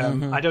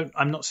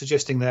 I'm not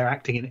suggesting they're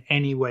acting in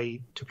any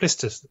way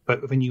duplicitous,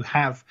 but when you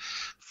have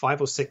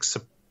 5 or 6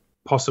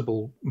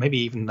 possible, maybe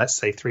even let's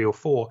say 3 or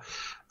 4.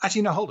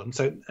 Actually, no, hold on.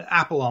 So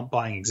Apple aren't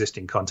buying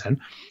existing content.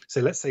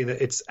 So let's say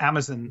that it's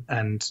Amazon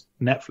and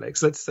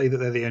Netflix. Let's say that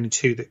they're the only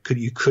 2 that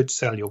you could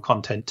sell your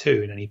content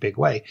to in any big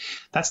way.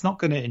 That's not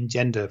going to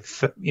engender,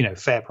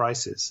 fair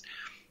prices.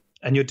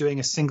 And you're doing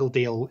a single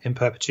deal in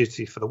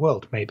perpetuity for the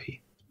world,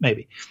 maybe.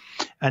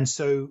 And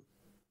so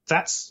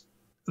that's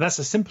a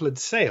simpler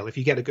sale. If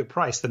you get a good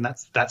price, then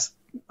that's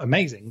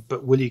amazing.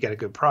 But will you get a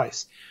good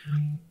price?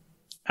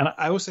 And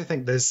I also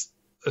think there's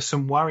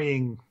some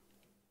worrying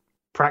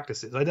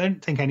practices. I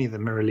don't think any of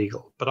them are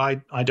illegal, but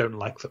I don't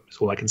like them, is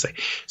all I can say.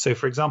 So,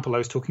 for example, I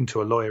was talking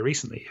to a lawyer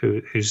recently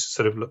who's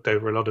sort of looked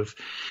over a lot of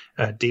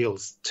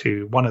deals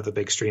to one of the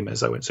big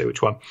streamers. I won't say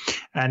which one.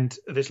 And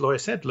this lawyer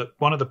said, look,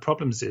 one of the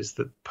problems is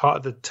that part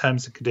of the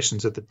terms and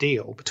conditions of the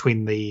deal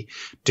between the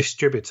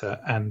distributor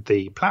and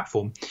the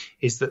platform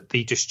is that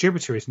the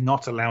distributor is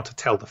not allowed to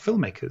tell the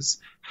filmmakers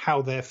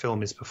how their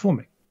film is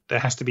performing. There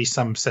has to be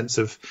some sense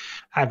of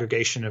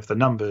aggregation of the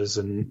numbers,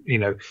 and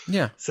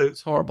so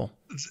it's horrible.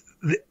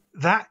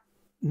 That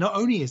not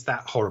only is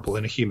that horrible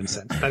in a human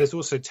sense, that is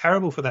also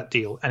terrible for that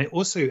deal, and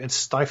it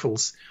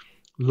stifles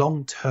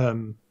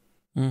long-term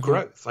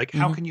growth. Like,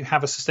 how can you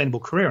have a sustainable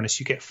career unless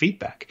you get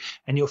feedback?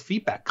 And your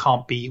feedback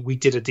can't be, we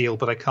did a deal,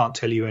 but I can't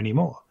tell you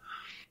anymore.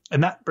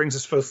 And that brings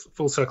us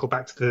full circle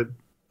back to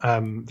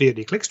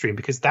VOD Clickstream,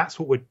 because that's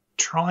what we're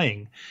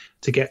trying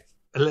to get,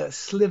 a little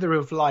slither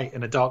of light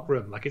in a dark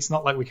room. Like, it's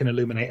not like we can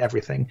illuminate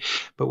everything,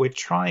 but we're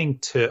trying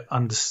to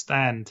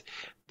understand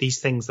these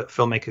things that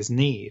filmmakers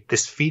need,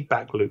 this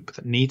feedback loop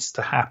that needs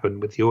to happen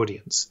with the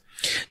audience.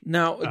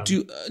 Now,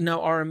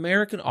 are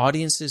American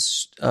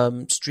audiences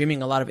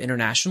streaming a lot of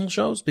international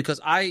shows? Because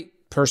I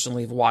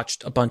personally have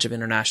watched a bunch of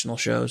international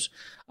shows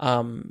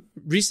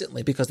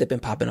recently because they've been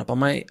popping up on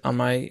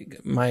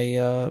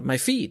my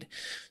feed.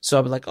 So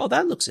I'll be like, oh,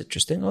 that looks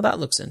interesting. Oh, that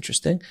looks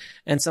interesting.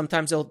 And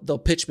sometimes they'll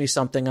pitch me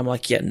something. I'm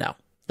like, yeah,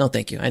 no,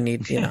 thank you. I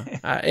need,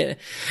 and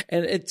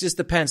it just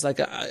depends. Like,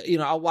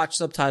 I'll watch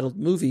subtitled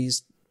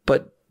movies,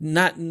 but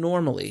not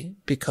normally,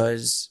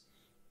 because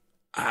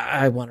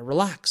I want to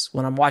relax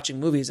when I'm watching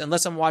movies,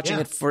 unless I'm watching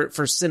it for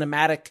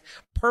cinematic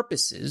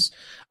purposes.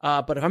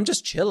 But if I'm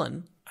just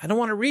chilling, I don't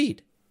want to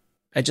read.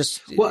 And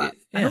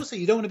also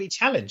you don't want to be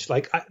challenged.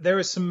 Like, there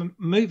are some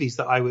movies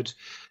that I would,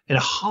 in a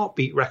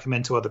heartbeat,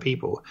 recommend to other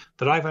people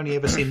that I've only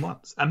ever seen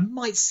once and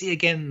might see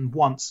again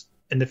once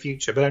in the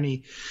future, but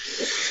only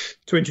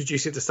to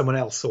introduce it to someone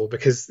else, or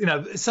because,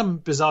 some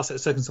bizarre set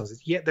of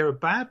circumstances. Yet there are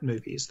bad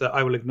movies that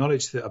I will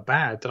acknowledge that are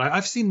bad. That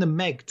I've seen The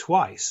Meg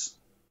twice,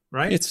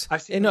 right?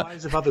 I've seen The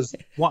Lives of Others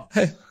once.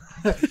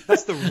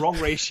 That's the wrong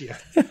ratio.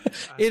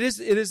 It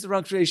is the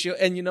wrong ratio.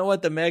 And you know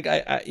what? The Meg,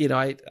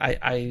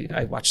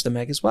 I watched The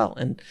Meg as well,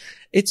 and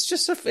it's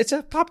just it's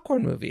a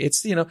popcorn movie.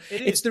 It's the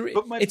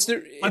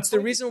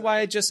reason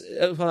why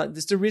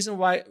it's the reason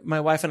why my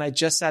wife and I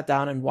just sat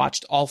down and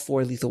watched all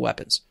 4 Lethal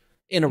Weapons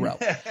in a row,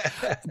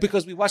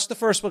 because we watched the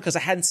first one because I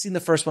hadn't seen the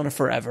first one in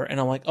forever, and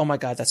I'm like, oh my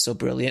god, that's so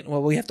brilliant.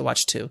 Well, we have to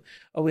watch 2.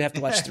 Oh, we have to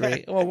watch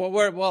 3.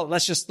 Well,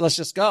 let's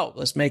just go.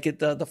 Let's make it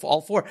the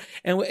all 4.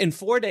 And in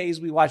 4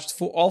 days, we watched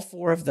all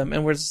 4 of them,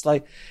 and we're just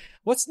like,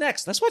 what's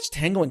next? Let's watch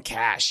Tango and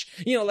Cash.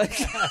 Like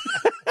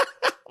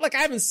I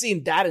haven't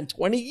seen that in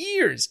 20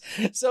 years.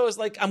 So it's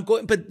like, I'm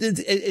going, but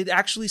it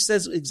actually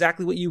says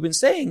exactly what you've been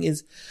saying.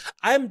 Is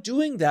I'm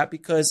doing that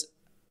because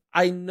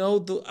I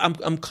know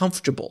I'm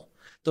comfortable.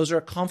 Those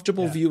are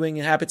comfortable viewing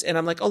habits. And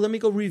I'm like, oh, let me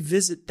go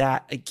revisit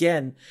that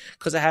again,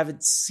 because I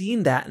haven't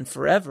seen that in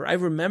forever. I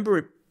remember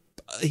it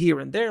here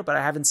and there, but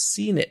I haven't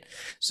seen it.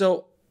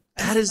 So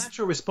that is a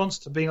natural response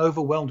to being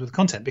overwhelmed with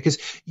content, because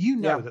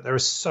that there are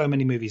so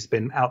many movies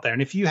been out there.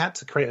 And if you had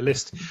to create a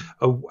list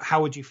of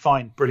how would you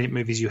find brilliant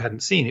movies you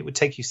hadn't seen, it would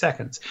take you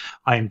seconds.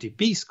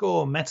 IMDb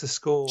score,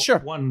 Metascore,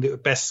 the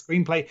best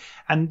screenplay.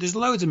 And there's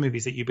loads of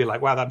movies that you'd be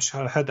like, wow,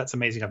 I heard that's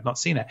amazing. I've not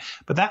seen it.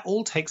 But that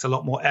all takes a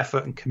lot more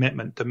effort and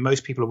commitment than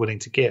most people are willing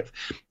to give.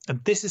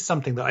 And this is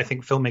something that I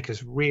think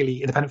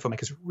independent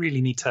filmmakers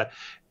really need to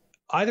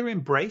either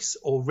embrace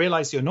or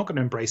realize you're not going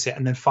to embrace it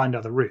and then find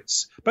other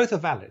routes. Both are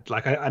valid.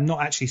 Like, I'm not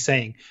actually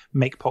saying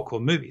make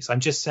popcorn movies. I'm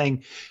just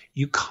saying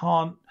you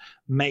can't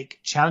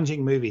make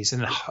challenging movies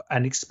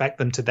and expect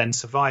them to then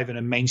survive in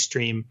a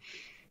mainstream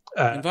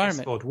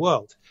environment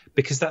world,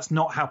 because that's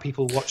not how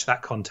people watch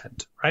that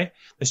content, right?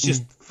 It's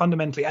just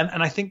fundamentally,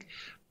 and I think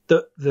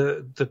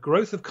the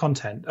growth of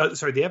content,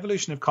 the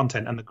evolution of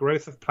content and the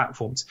growth of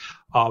platforms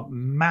are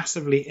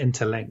massively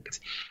interlinked.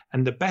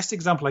 And the best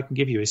example I can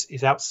give you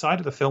is outside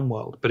of the film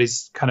world, but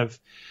is kind of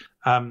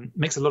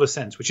makes a lot of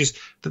sense, which is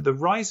that the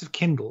rise of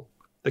Kindle,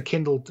 the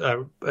Kindle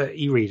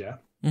e-reader,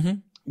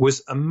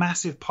 was a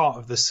massive part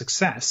of the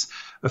success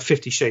of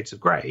 50 Shades of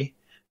Grey.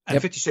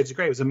 And 50 Shades of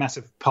Grey was a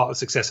massive part of the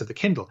success of the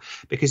Kindle,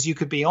 because you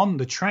could be on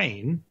the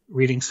train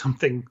reading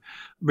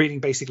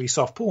basically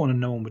soft porn and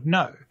no one would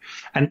know.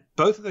 And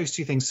both of those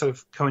two things sort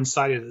of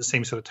coincided at the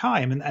same sort of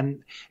time.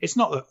 And it's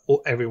not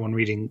that everyone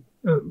reading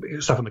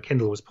stuff on the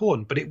Kindle was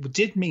porn, but it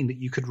did mean that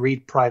you could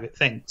read private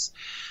things.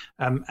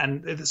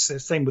 And it's the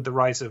same with the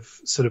rise of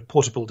sort of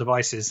portable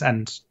devices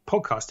and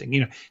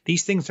podcasting.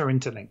 These things are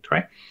interlinked,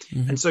 right?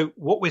 And so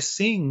what we're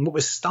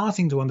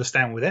starting to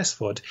understand with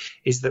SVOD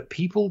is that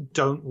people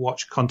don't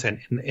watch content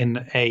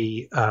in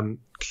a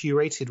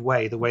curated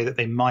way, the way that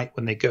they might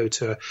when they go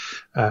to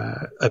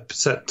a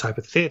certain type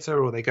of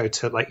theater, or they go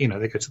to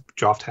they go to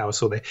Draft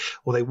House, or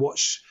they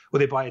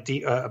buy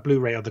a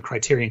Blu-ray or the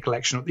Criterion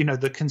Collection,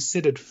 the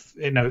considered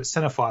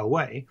cinephile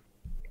way.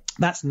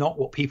 That's not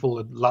what people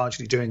are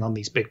largely doing on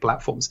these big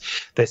platforms.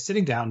 They're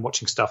sitting down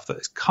watching stuff that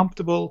is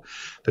comfortable,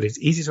 that is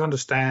easy to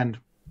understand,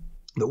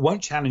 that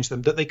won't challenge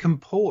them, that they can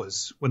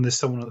pause when there's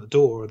someone at the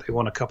door or they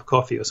want a cup of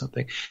coffee or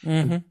something.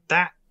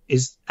 That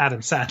is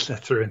Adam Sandler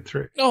through and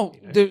through. Oh,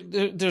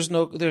 there's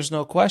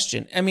no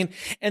question. I mean,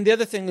 and the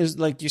other thing is,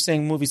 like you're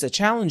saying, movies that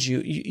challenge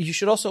you. You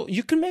should also,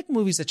 you can make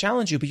movies that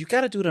challenge you, but you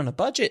got to do it on a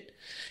budget.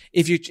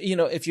 If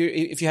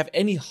you have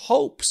any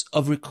hopes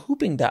of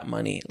recouping that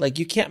money, like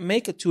you can't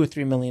make a $2 or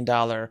 $3 million,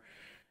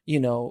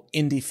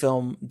 indie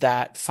film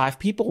that 5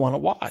 people want to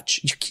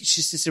watch. It's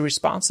just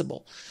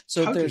irresponsible.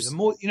 So totally.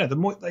 The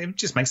more it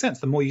just makes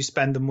sense. The more you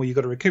spend, the more you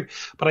got to recoup.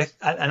 But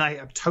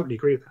I totally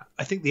agree with that.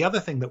 I think the other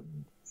thing that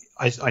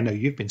I know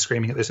you've been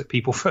screaming at this at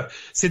people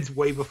since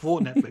way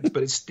before Netflix,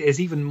 but it's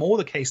even more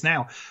the case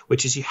now,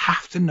 which is you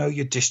have to know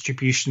your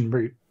distribution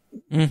route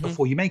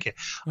before you make it.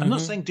 I'm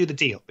not saying do the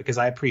deal, because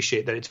I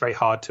appreciate that it's very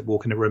hard to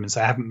walk in a room and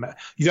say,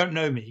 you don't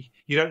know me,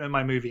 you don't know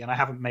my movie, and I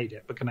haven't made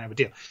it, but can I have a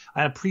deal?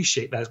 I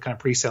appreciate those kind of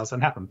pre-sales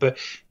that happen, but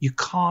you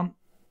can't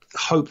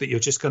hope that you're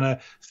just going to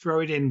throw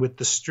it in with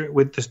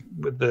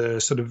the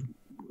sort of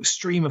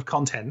stream of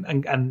content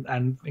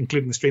and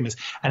including the streamers,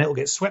 and it will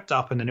get swept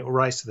up and then it will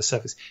rise to the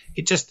surface.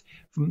 It just,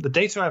 from the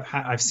data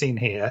I've seen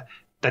here,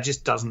 that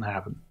just doesn't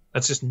happen.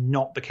 That's just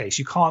not the case.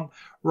 You can't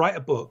write a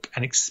book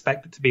and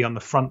expect it to be on the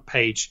front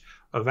page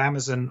of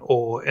Amazon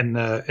or in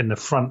the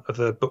front of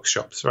the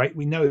bookshops, right?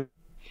 We know,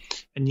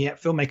 and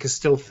yet filmmakers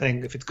still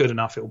think if it's good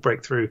enough, it will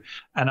break through.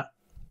 And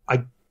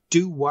I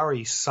do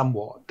worry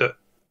somewhat that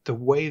the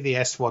way the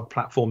SVOD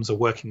platforms are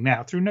working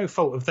now, through no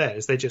fault of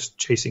theirs, they're just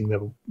chasing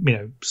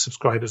the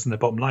subscribers and the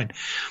bottom line,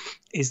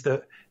 is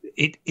that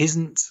it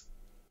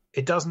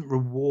doesn't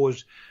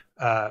reward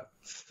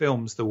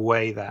films the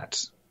way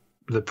that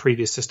the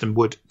previous system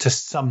would, to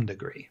some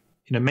degree.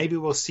 Maybe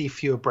we'll see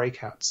fewer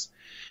breakouts.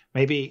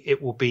 Maybe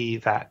it will be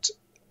that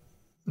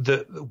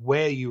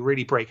where you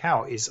really break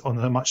out is on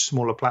a much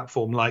smaller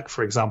platform, like,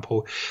 for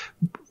example,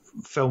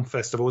 film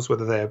festivals,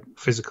 whether they're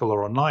physical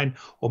or online,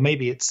 or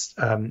maybe it's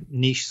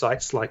niche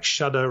sites like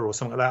Shudder or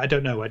something like that. I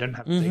don't know. I don't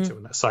have the data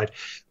on that side,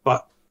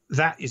 but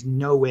that is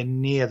nowhere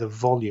near the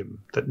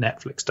volume that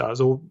Netflix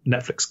does, or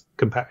Netflix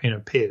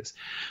peers.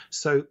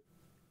 So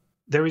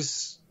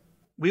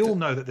we all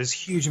know that there's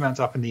huge amounts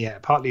up in the air.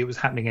 Partly it was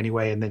happening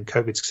anyway, and then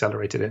COVID's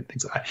accelerated it and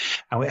things like that.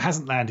 And it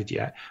hasn't landed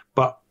yet,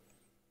 but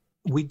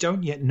we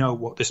don't yet know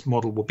what this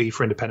model will be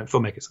for independent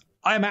filmmakers.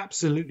 I am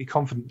absolutely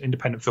confident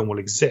independent film will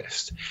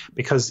exist,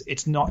 because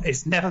it's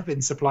never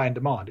been supply and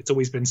demand. It's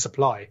always been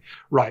supply.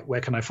 Right, where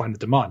can I find the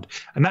demand?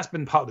 And that's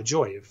been part of the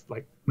joy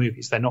of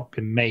movies. They're not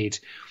been made.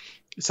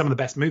 Some of the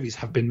best movies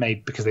have been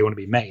made because they want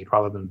to be made,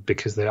 rather than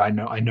because I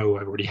know I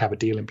already have a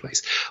deal in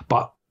place.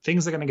 But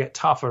things are going to get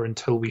tougher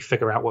until we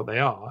figure out what they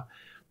are.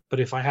 But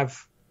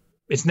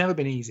it's never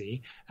been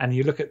easy. And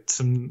you look at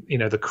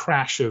the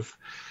crash of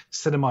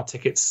cinema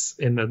tickets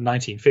in the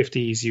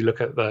 1950s, you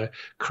look at the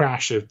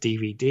crash of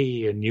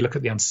DVD, and you look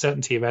at the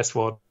uncertainty of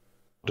SVOD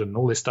and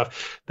all this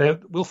stuff.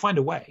 We'll find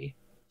a way.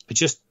 I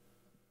just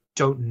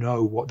don't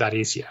know what that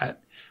is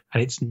yet.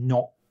 And it's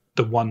not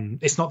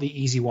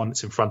the easy one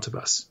that's in front of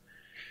us,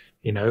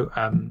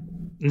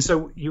 And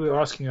so you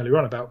were asking earlier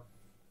on about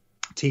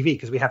TV,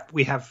 because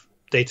we have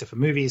data for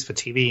movies, for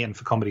TV, and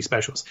for comedy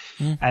specials.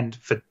 And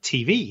for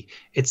TV,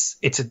 it's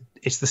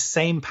the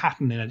same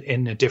pattern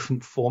in a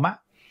different format.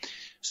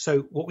 So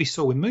what we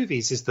saw with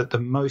movies is that the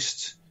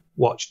most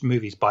watched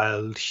movies by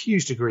a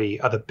huge degree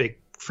are the big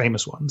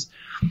famous ones.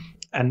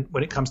 And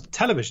when it comes to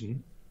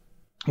television,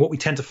 what we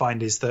tend to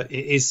find is that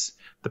it is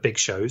the big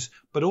shows,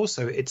 but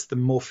also it's the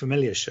more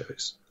familiar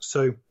shows.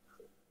 So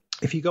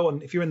if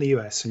you're in the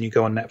US and you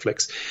go on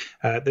Netflix,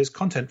 there's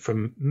content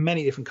from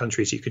many different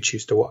countries you could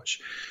choose to watch.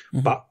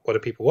 But what do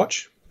people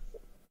watch?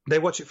 They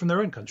watch it from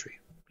their own country,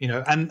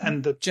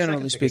 and the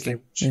generally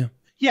speaking,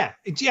 yeah,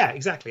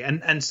 exactly.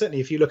 And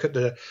certainly if you look at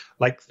the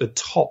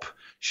top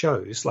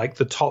shows, like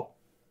the top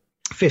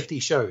 50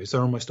 shows,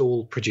 are almost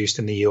all produced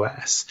in the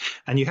US.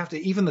 And you have to,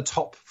 even the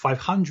top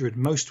 500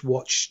 most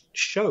watched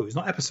shows,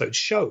 not episodes,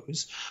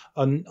 shows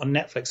on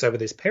Netflix over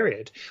this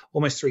period,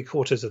 almost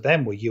 3/4 of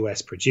them were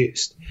US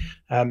produced.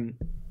 The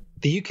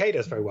UK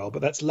does very well,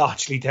 but that's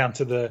largely down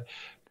to the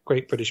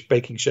Great British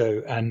Baking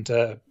Show and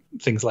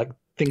things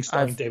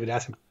starring David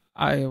Attenborough.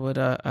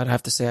 I'd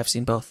have to say I've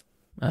seen both.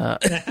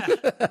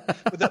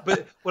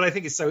 But what I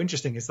think is so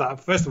interesting is that,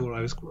 first of all,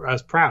 I was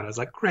proud. I was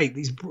like, great,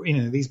 these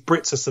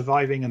Brits are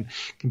surviving and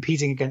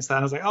competing against that.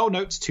 And I was like, oh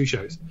no, it's 2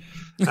 shows.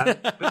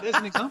 But there's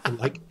an example.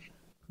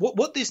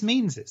 What this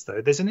means is,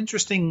 though, there's an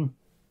interesting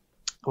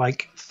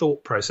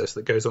thought process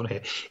that goes on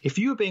here. If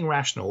you were being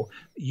rational,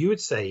 you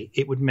would say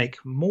it would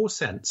make more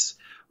sense,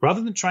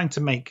 rather than trying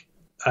to make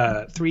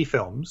 3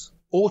 films,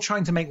 or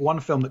trying to make one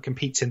film that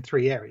competes in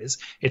 3 areas.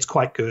 It's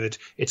quite good,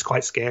 it's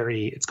quite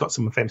scary, it's got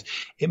some famous.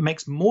 It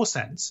makes more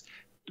sense,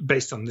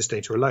 based on this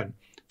data alone,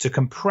 to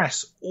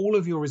compress all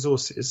of your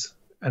resources,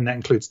 and that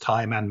includes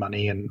time and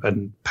money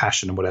and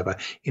passion and whatever,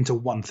 into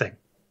one thing.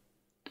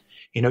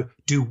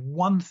 Do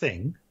one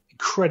thing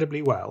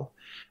incredibly well,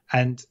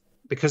 and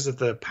because of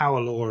the power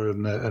law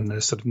and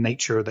the sort of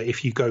nature that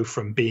if you go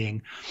from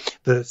being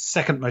the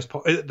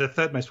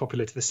third most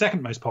popular to the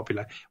second most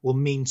popular, will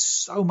mean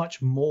so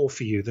much more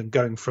for you than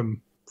going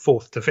from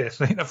 4th to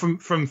 5th,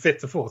 from 5th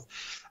to 4th,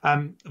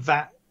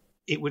 that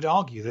it would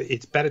argue that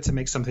it's better to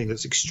make something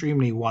that's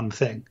extremely one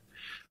thing.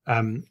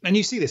 And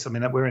you see this. I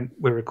mean,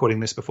 we're recording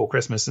this before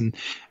Christmas, and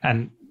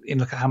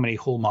look at how many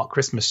Hallmark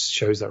Christmas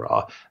shows there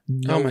are.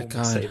 No one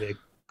would say they're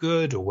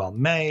good or well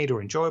made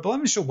or enjoyable.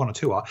 I'm sure 1 or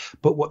 2 are,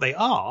 but what they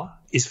are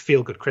is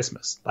feel good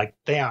Christmas.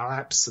 They are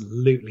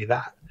absolutely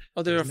that.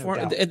 Oh,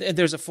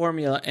 there's a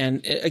formula,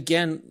 and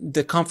again,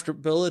 the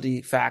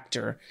comfortability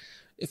factor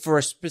for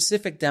a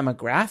specific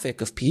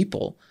demographic of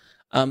people.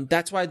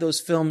 That's why those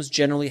films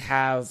generally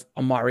have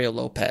a Mario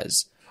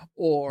Lopez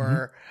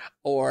or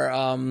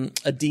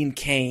a Dean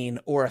Cain,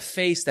 or a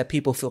face that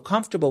people feel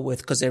comfortable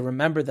with because they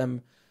remember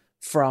them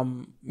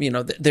from,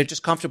 they're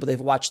just comfortable.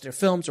 They've watched their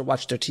films or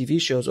watched their TV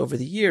shows over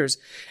the years,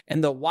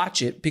 and they'll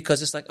watch it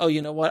because it's like, oh,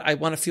 you know what? I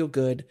want to feel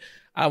good.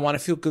 I want to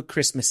feel good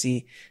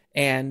Christmassy.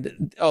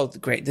 And, oh,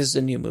 great. This is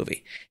a new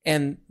movie.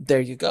 And there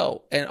you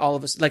go. And all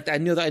of us, like, I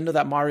know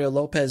that Mario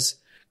Lopez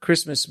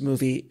Christmas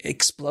movie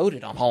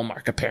exploded on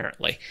Hallmark,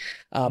 apparently,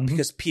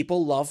 because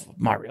people love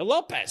Mario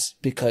Lopez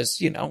because,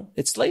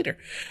 it's later.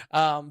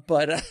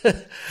 But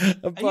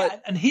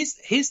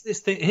here's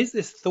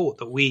this thought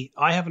that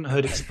I haven't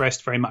heard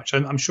expressed very much.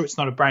 I'm sure it's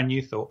not a brand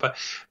new thought, but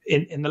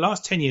in the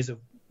last 10 years of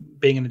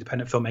being an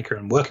independent filmmaker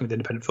and working with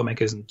independent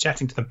filmmakers and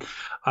chatting to them,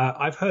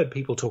 I've heard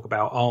people talk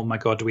about, oh my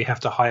God, do we have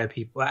to hire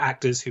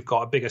actors who've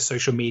got a bigger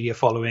social media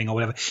following or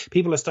whatever?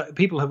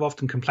 People have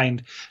often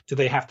complained, do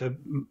they have to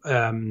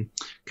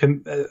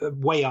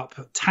weigh up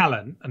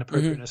talent and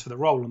appropriateness for the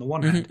role on the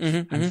one hand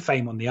and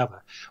fame on the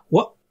other?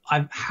 What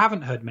I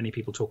haven't heard many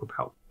people talk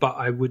about, but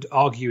I would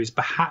argue is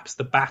perhaps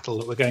the battle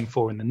that we're going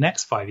for in the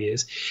next 5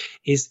 years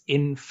is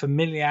in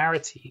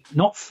familiarity,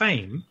 not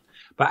fame,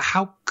 but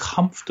how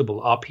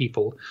comfortable are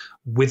people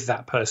with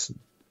that person?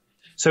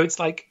 So it's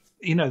like,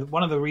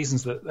 one of the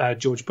reasons that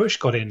George Bush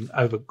got in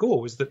over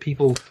Gore was that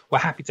people were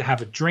happy to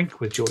have a drink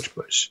with George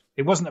Bush.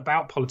 It wasn't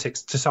about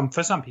politics for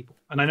some people.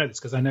 And I know this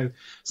because I know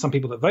some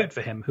people that voted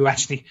for him who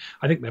actually,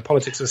 I think their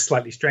politics was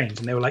slightly strange.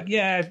 And they were like,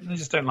 yeah, I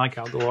just don't like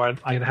Al Gore.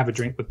 I'd have a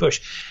drink with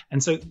Bush.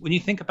 And so when you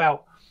think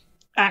about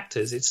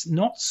actors, it's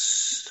not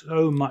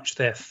so much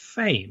their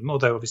fame,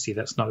 although obviously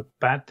that's not a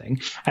bad thing,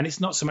 and it's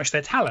not so much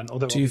their talent,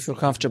 although do you feel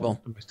comfortable?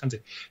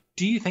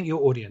 Do you think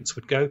your audience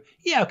would go,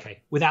 yeah,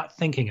 okay, without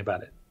thinking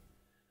about it?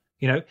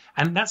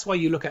 And that's why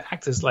you look at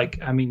actors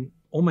like,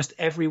 almost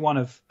every one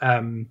of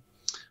Adam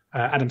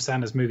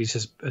Sandler's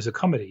movies as a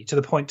comedy, to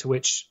the point to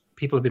which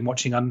people have been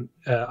watching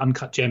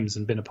Uncut Gems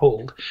and been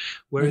appalled,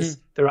 whereas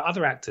there are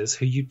other actors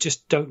who you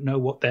just don't know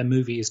what their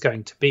movie is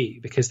going to be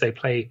because they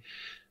play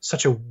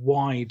such a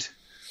wide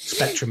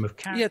spectrum of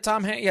characters.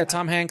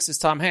 Tom Hanks is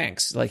Tom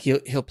Hanks. Like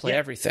he'll play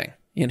everything.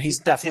 He's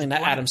definitely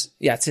not Adam's.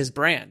 Yeah, it's his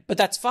brand, but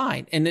that's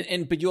fine.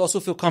 But you also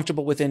feel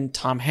comfortable within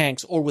Tom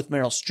Hanks or with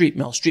Meryl Streep.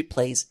 Meryl Streep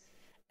plays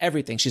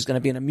everything. She's going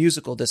to be in a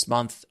musical this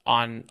month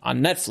on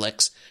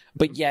Netflix,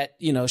 but yet,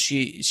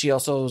 she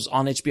also is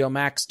on HBO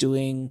Max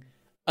doing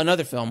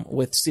another film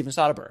with Steven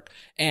Soderbergh,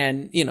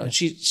 and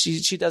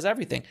she does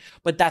everything.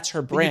 But that's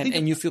her brand,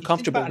 and you feel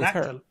comfortable with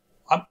her.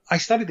 I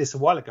studied this a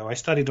while ago. I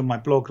studied on my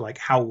blog like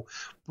how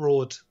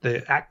broad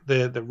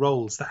the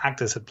roles that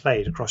actors had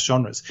played across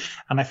genres,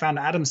 and I found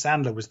Adam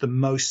Sandler was the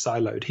most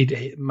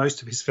siloed.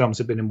 Most of his films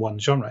have been in one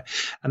genre,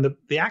 and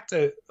the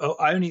actor,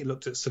 I only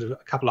looked at sort of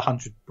a couple of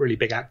hundred really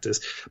big actors,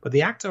 but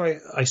the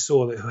actor I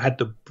saw who had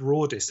the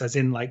broadest, as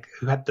in like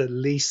who had the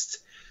least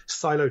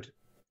siloed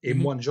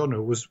in one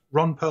genre, was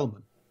Ron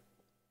Perlman.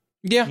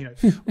 Yeah,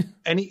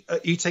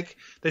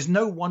 there's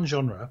no one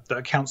genre that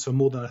accounts for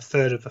more than a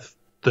third of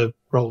the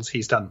roles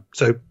he's done.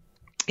 So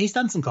he's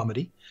done some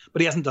comedy,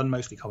 but he hasn't done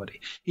mostly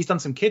comedy. He's done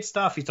some kid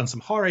stuff. He's done some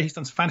horror. He's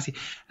done some fantasy.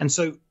 And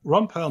so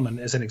Ron Perlman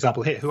is an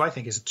example here, who I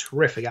think is a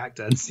terrific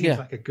actor and seems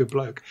like a good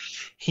bloke.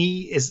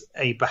 He is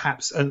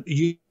perhaps a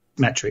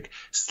metric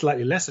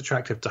slightly less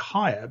attractive to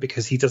hire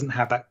because he doesn't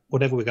have that,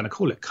 whatever we're going to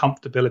call it,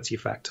 comfortability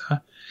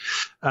factor.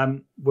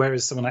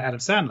 Whereas someone like Adam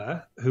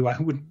Sandler, who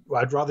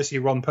I'd rather see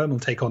Ron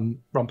Perlman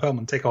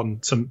take on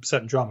some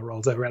certain drama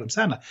roles over Adam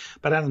Sandler,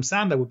 but Adam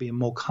Sandler would be a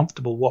more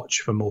comfortable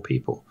watch for more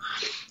people.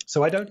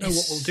 So I don't know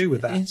what we'll do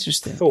with that.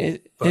 Interesting.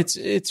 Thought,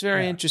 it's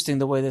very interesting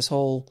the way this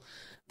whole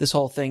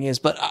thing is,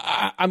 but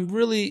I'm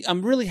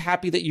really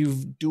happy that you're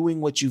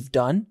doing what you've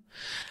done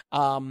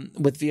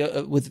with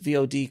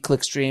VOD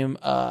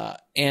Clickstream,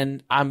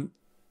 and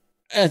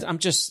I'm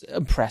just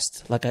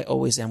impressed, like I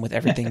always am, with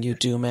everything you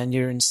do, man.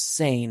 You're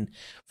insane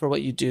for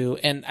what you do,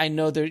 and I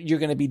know that you're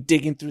going to be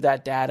digging through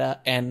that data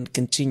and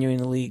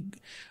continually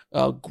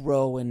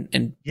grow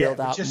and build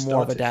out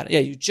more of a data. Yeah,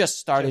 you just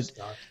started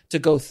to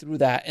go through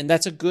that, and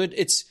that's a good.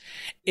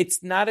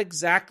 It's not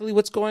exactly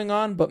what's going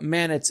on, but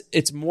man,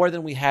 it's more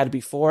than we had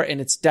before,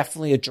 and it's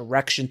definitely a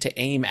direction to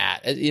aim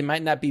at. It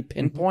might not be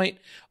pinpoint,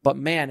 but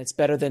man, it's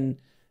better than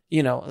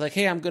like,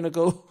 hey, I'm gonna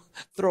go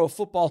throw a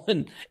football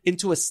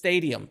into a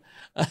stadium.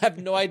 I have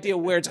no idea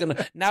where it's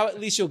gonna. Now at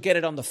least you'll get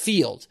it on the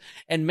field,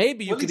 and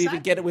maybe you could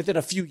even get it within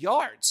a few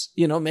yards.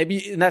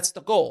 Maybe, and that's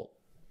the goal.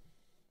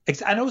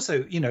 And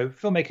also,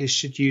 filmmakers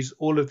should use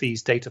all of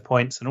these data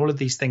points and all of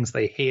these things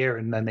they hear,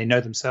 and then they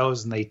know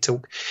themselves and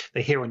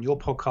they hear on your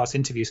podcast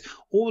interviews.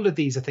 All of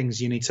these are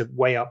things you need to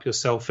weigh up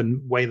yourself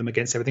and weigh them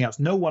against everything else.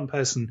 No one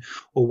person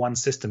or one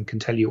system can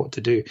tell you what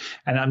to do.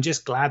 And I'm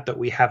just glad that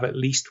we have at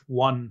least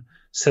one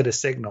set of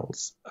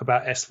signals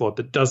about SVOD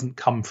that doesn't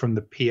come from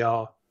the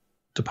PR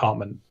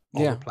department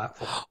on the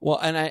platform. Well,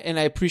 and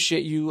I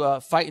appreciate you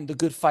fighting the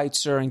good fight,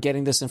 sir, and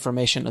getting this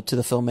information to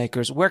the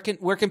filmmakers.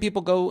 Where can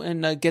people go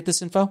and get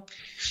this info?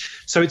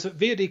 So it's at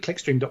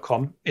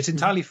VODclickstream.com. It's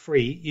entirely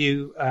free.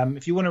 You,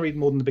 if you want to read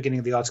more than the beginning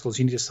of the articles,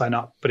 you need to sign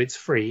up, but it's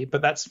free.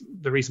 But that's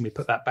the reason we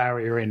put that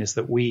barrier in, is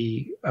that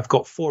we have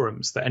got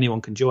forums that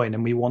anyone can join,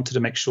 and we wanted to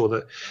make sure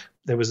that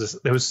there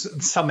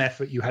was some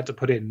effort you had to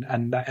put in,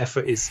 and that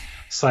effort is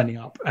signing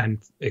up and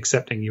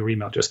accepting your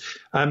email address.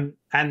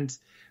 And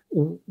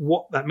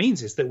what that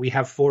means is that we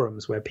have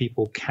forums where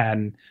people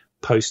can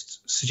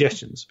post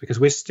suggestions, because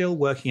we're still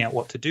working out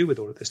what to do with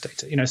all of this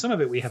data. Some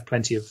of it we have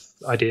plenty of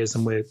ideas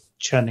and we're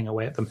churning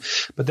away at them,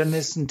 but then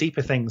there's some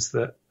deeper things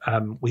that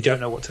we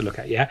don't know what to look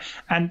at yet.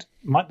 And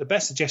the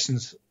best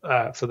suggestions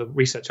for the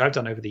research I've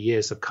done over the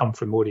years have come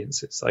from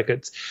audiences. Like,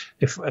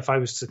 if I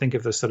was to think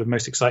of the sort of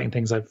most exciting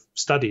things I've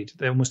studied,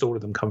 almost all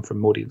of them come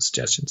from audience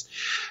suggestions.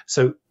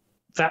 So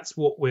that's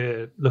what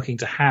we're looking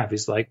to have,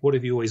 is like, what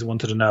have you always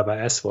wanted to know about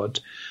SVOD?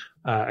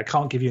 I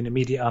can't give you an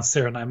immediate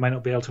answer, and I might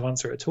not be able to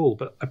answer it at all,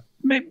 but I'm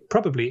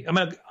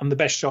the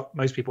best shot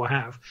most people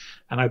have,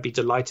 and I'd be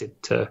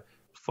delighted to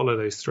follow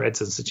those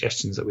threads and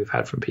suggestions that we've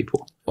had from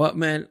people. Well,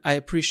 man, I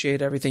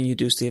appreciate everything you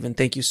do, Stephen.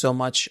 Thank you so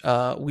much.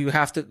 We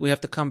have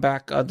to come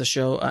back on the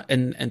show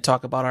and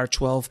talk about our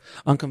 12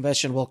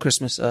 unconventional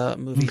Christmas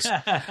movies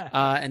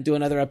and do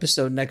another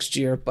episode next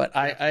year. But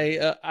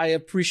I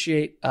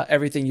appreciate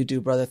everything you do,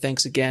 brother.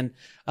 Thanks again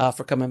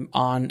for coming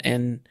on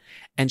and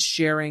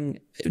sharing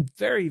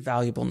very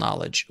valuable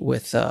knowledge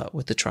with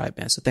the tribe,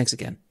 man. So thanks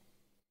again.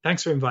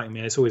 Thanks for inviting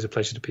me. It's always a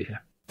pleasure to be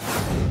here.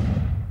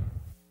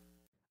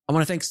 I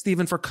want to thank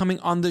Stephen for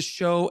coming on the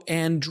show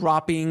and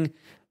dropping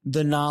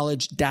the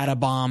knowledge data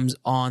bombs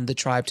on the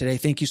tribe today.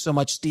 Thank you so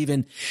much,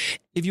 Stephen.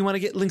 If you want to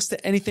get links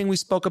to anything we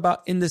spoke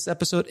about in this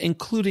episode,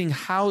 including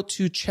how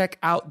to check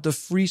out the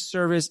free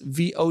service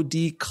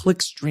VOD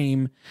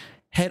Clickstream,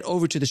 head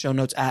over to the show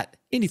notes at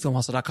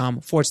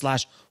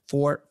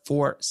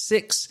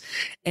indiefilmhustle.com/446.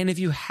 And if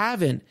you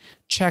haven't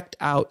checked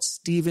out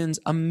Stephen's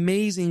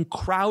amazing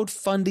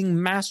crowdfunding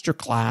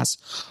masterclass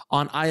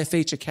on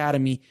IFH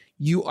Academy,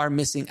 you are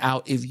missing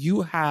out. If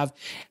you have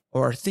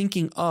or are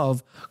thinking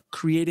of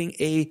creating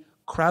a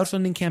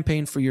crowdfunding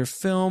campaign for your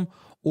film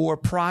or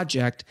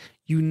project,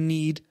 you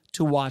need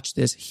to watch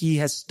this. He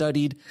has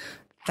studied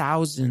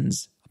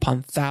thousands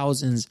upon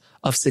thousands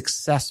of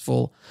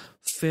successful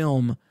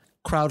film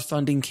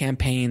crowdfunding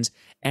campaigns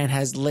and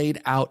has laid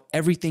out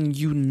everything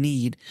you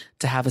need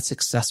to have a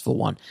successful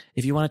one.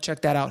 If you want to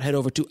check that out, head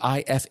over to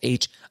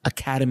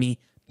ifhacademy.com.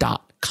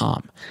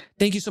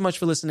 Thank you so much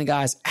for listening,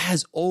 guys.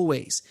 As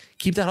always,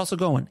 keep that hustle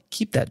going.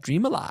 Keep that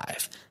dream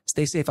alive.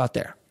 Stay safe out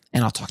there,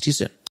 and I'll talk to you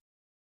soon.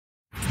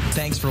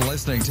 Thanks for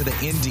listening to the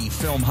Indie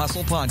Film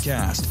Hustle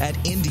podcast at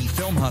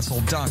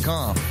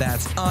indiefilmhustle.com.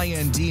 That's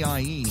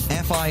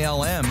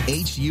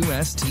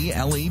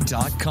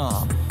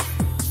INDIEFILMHUSTLE.com.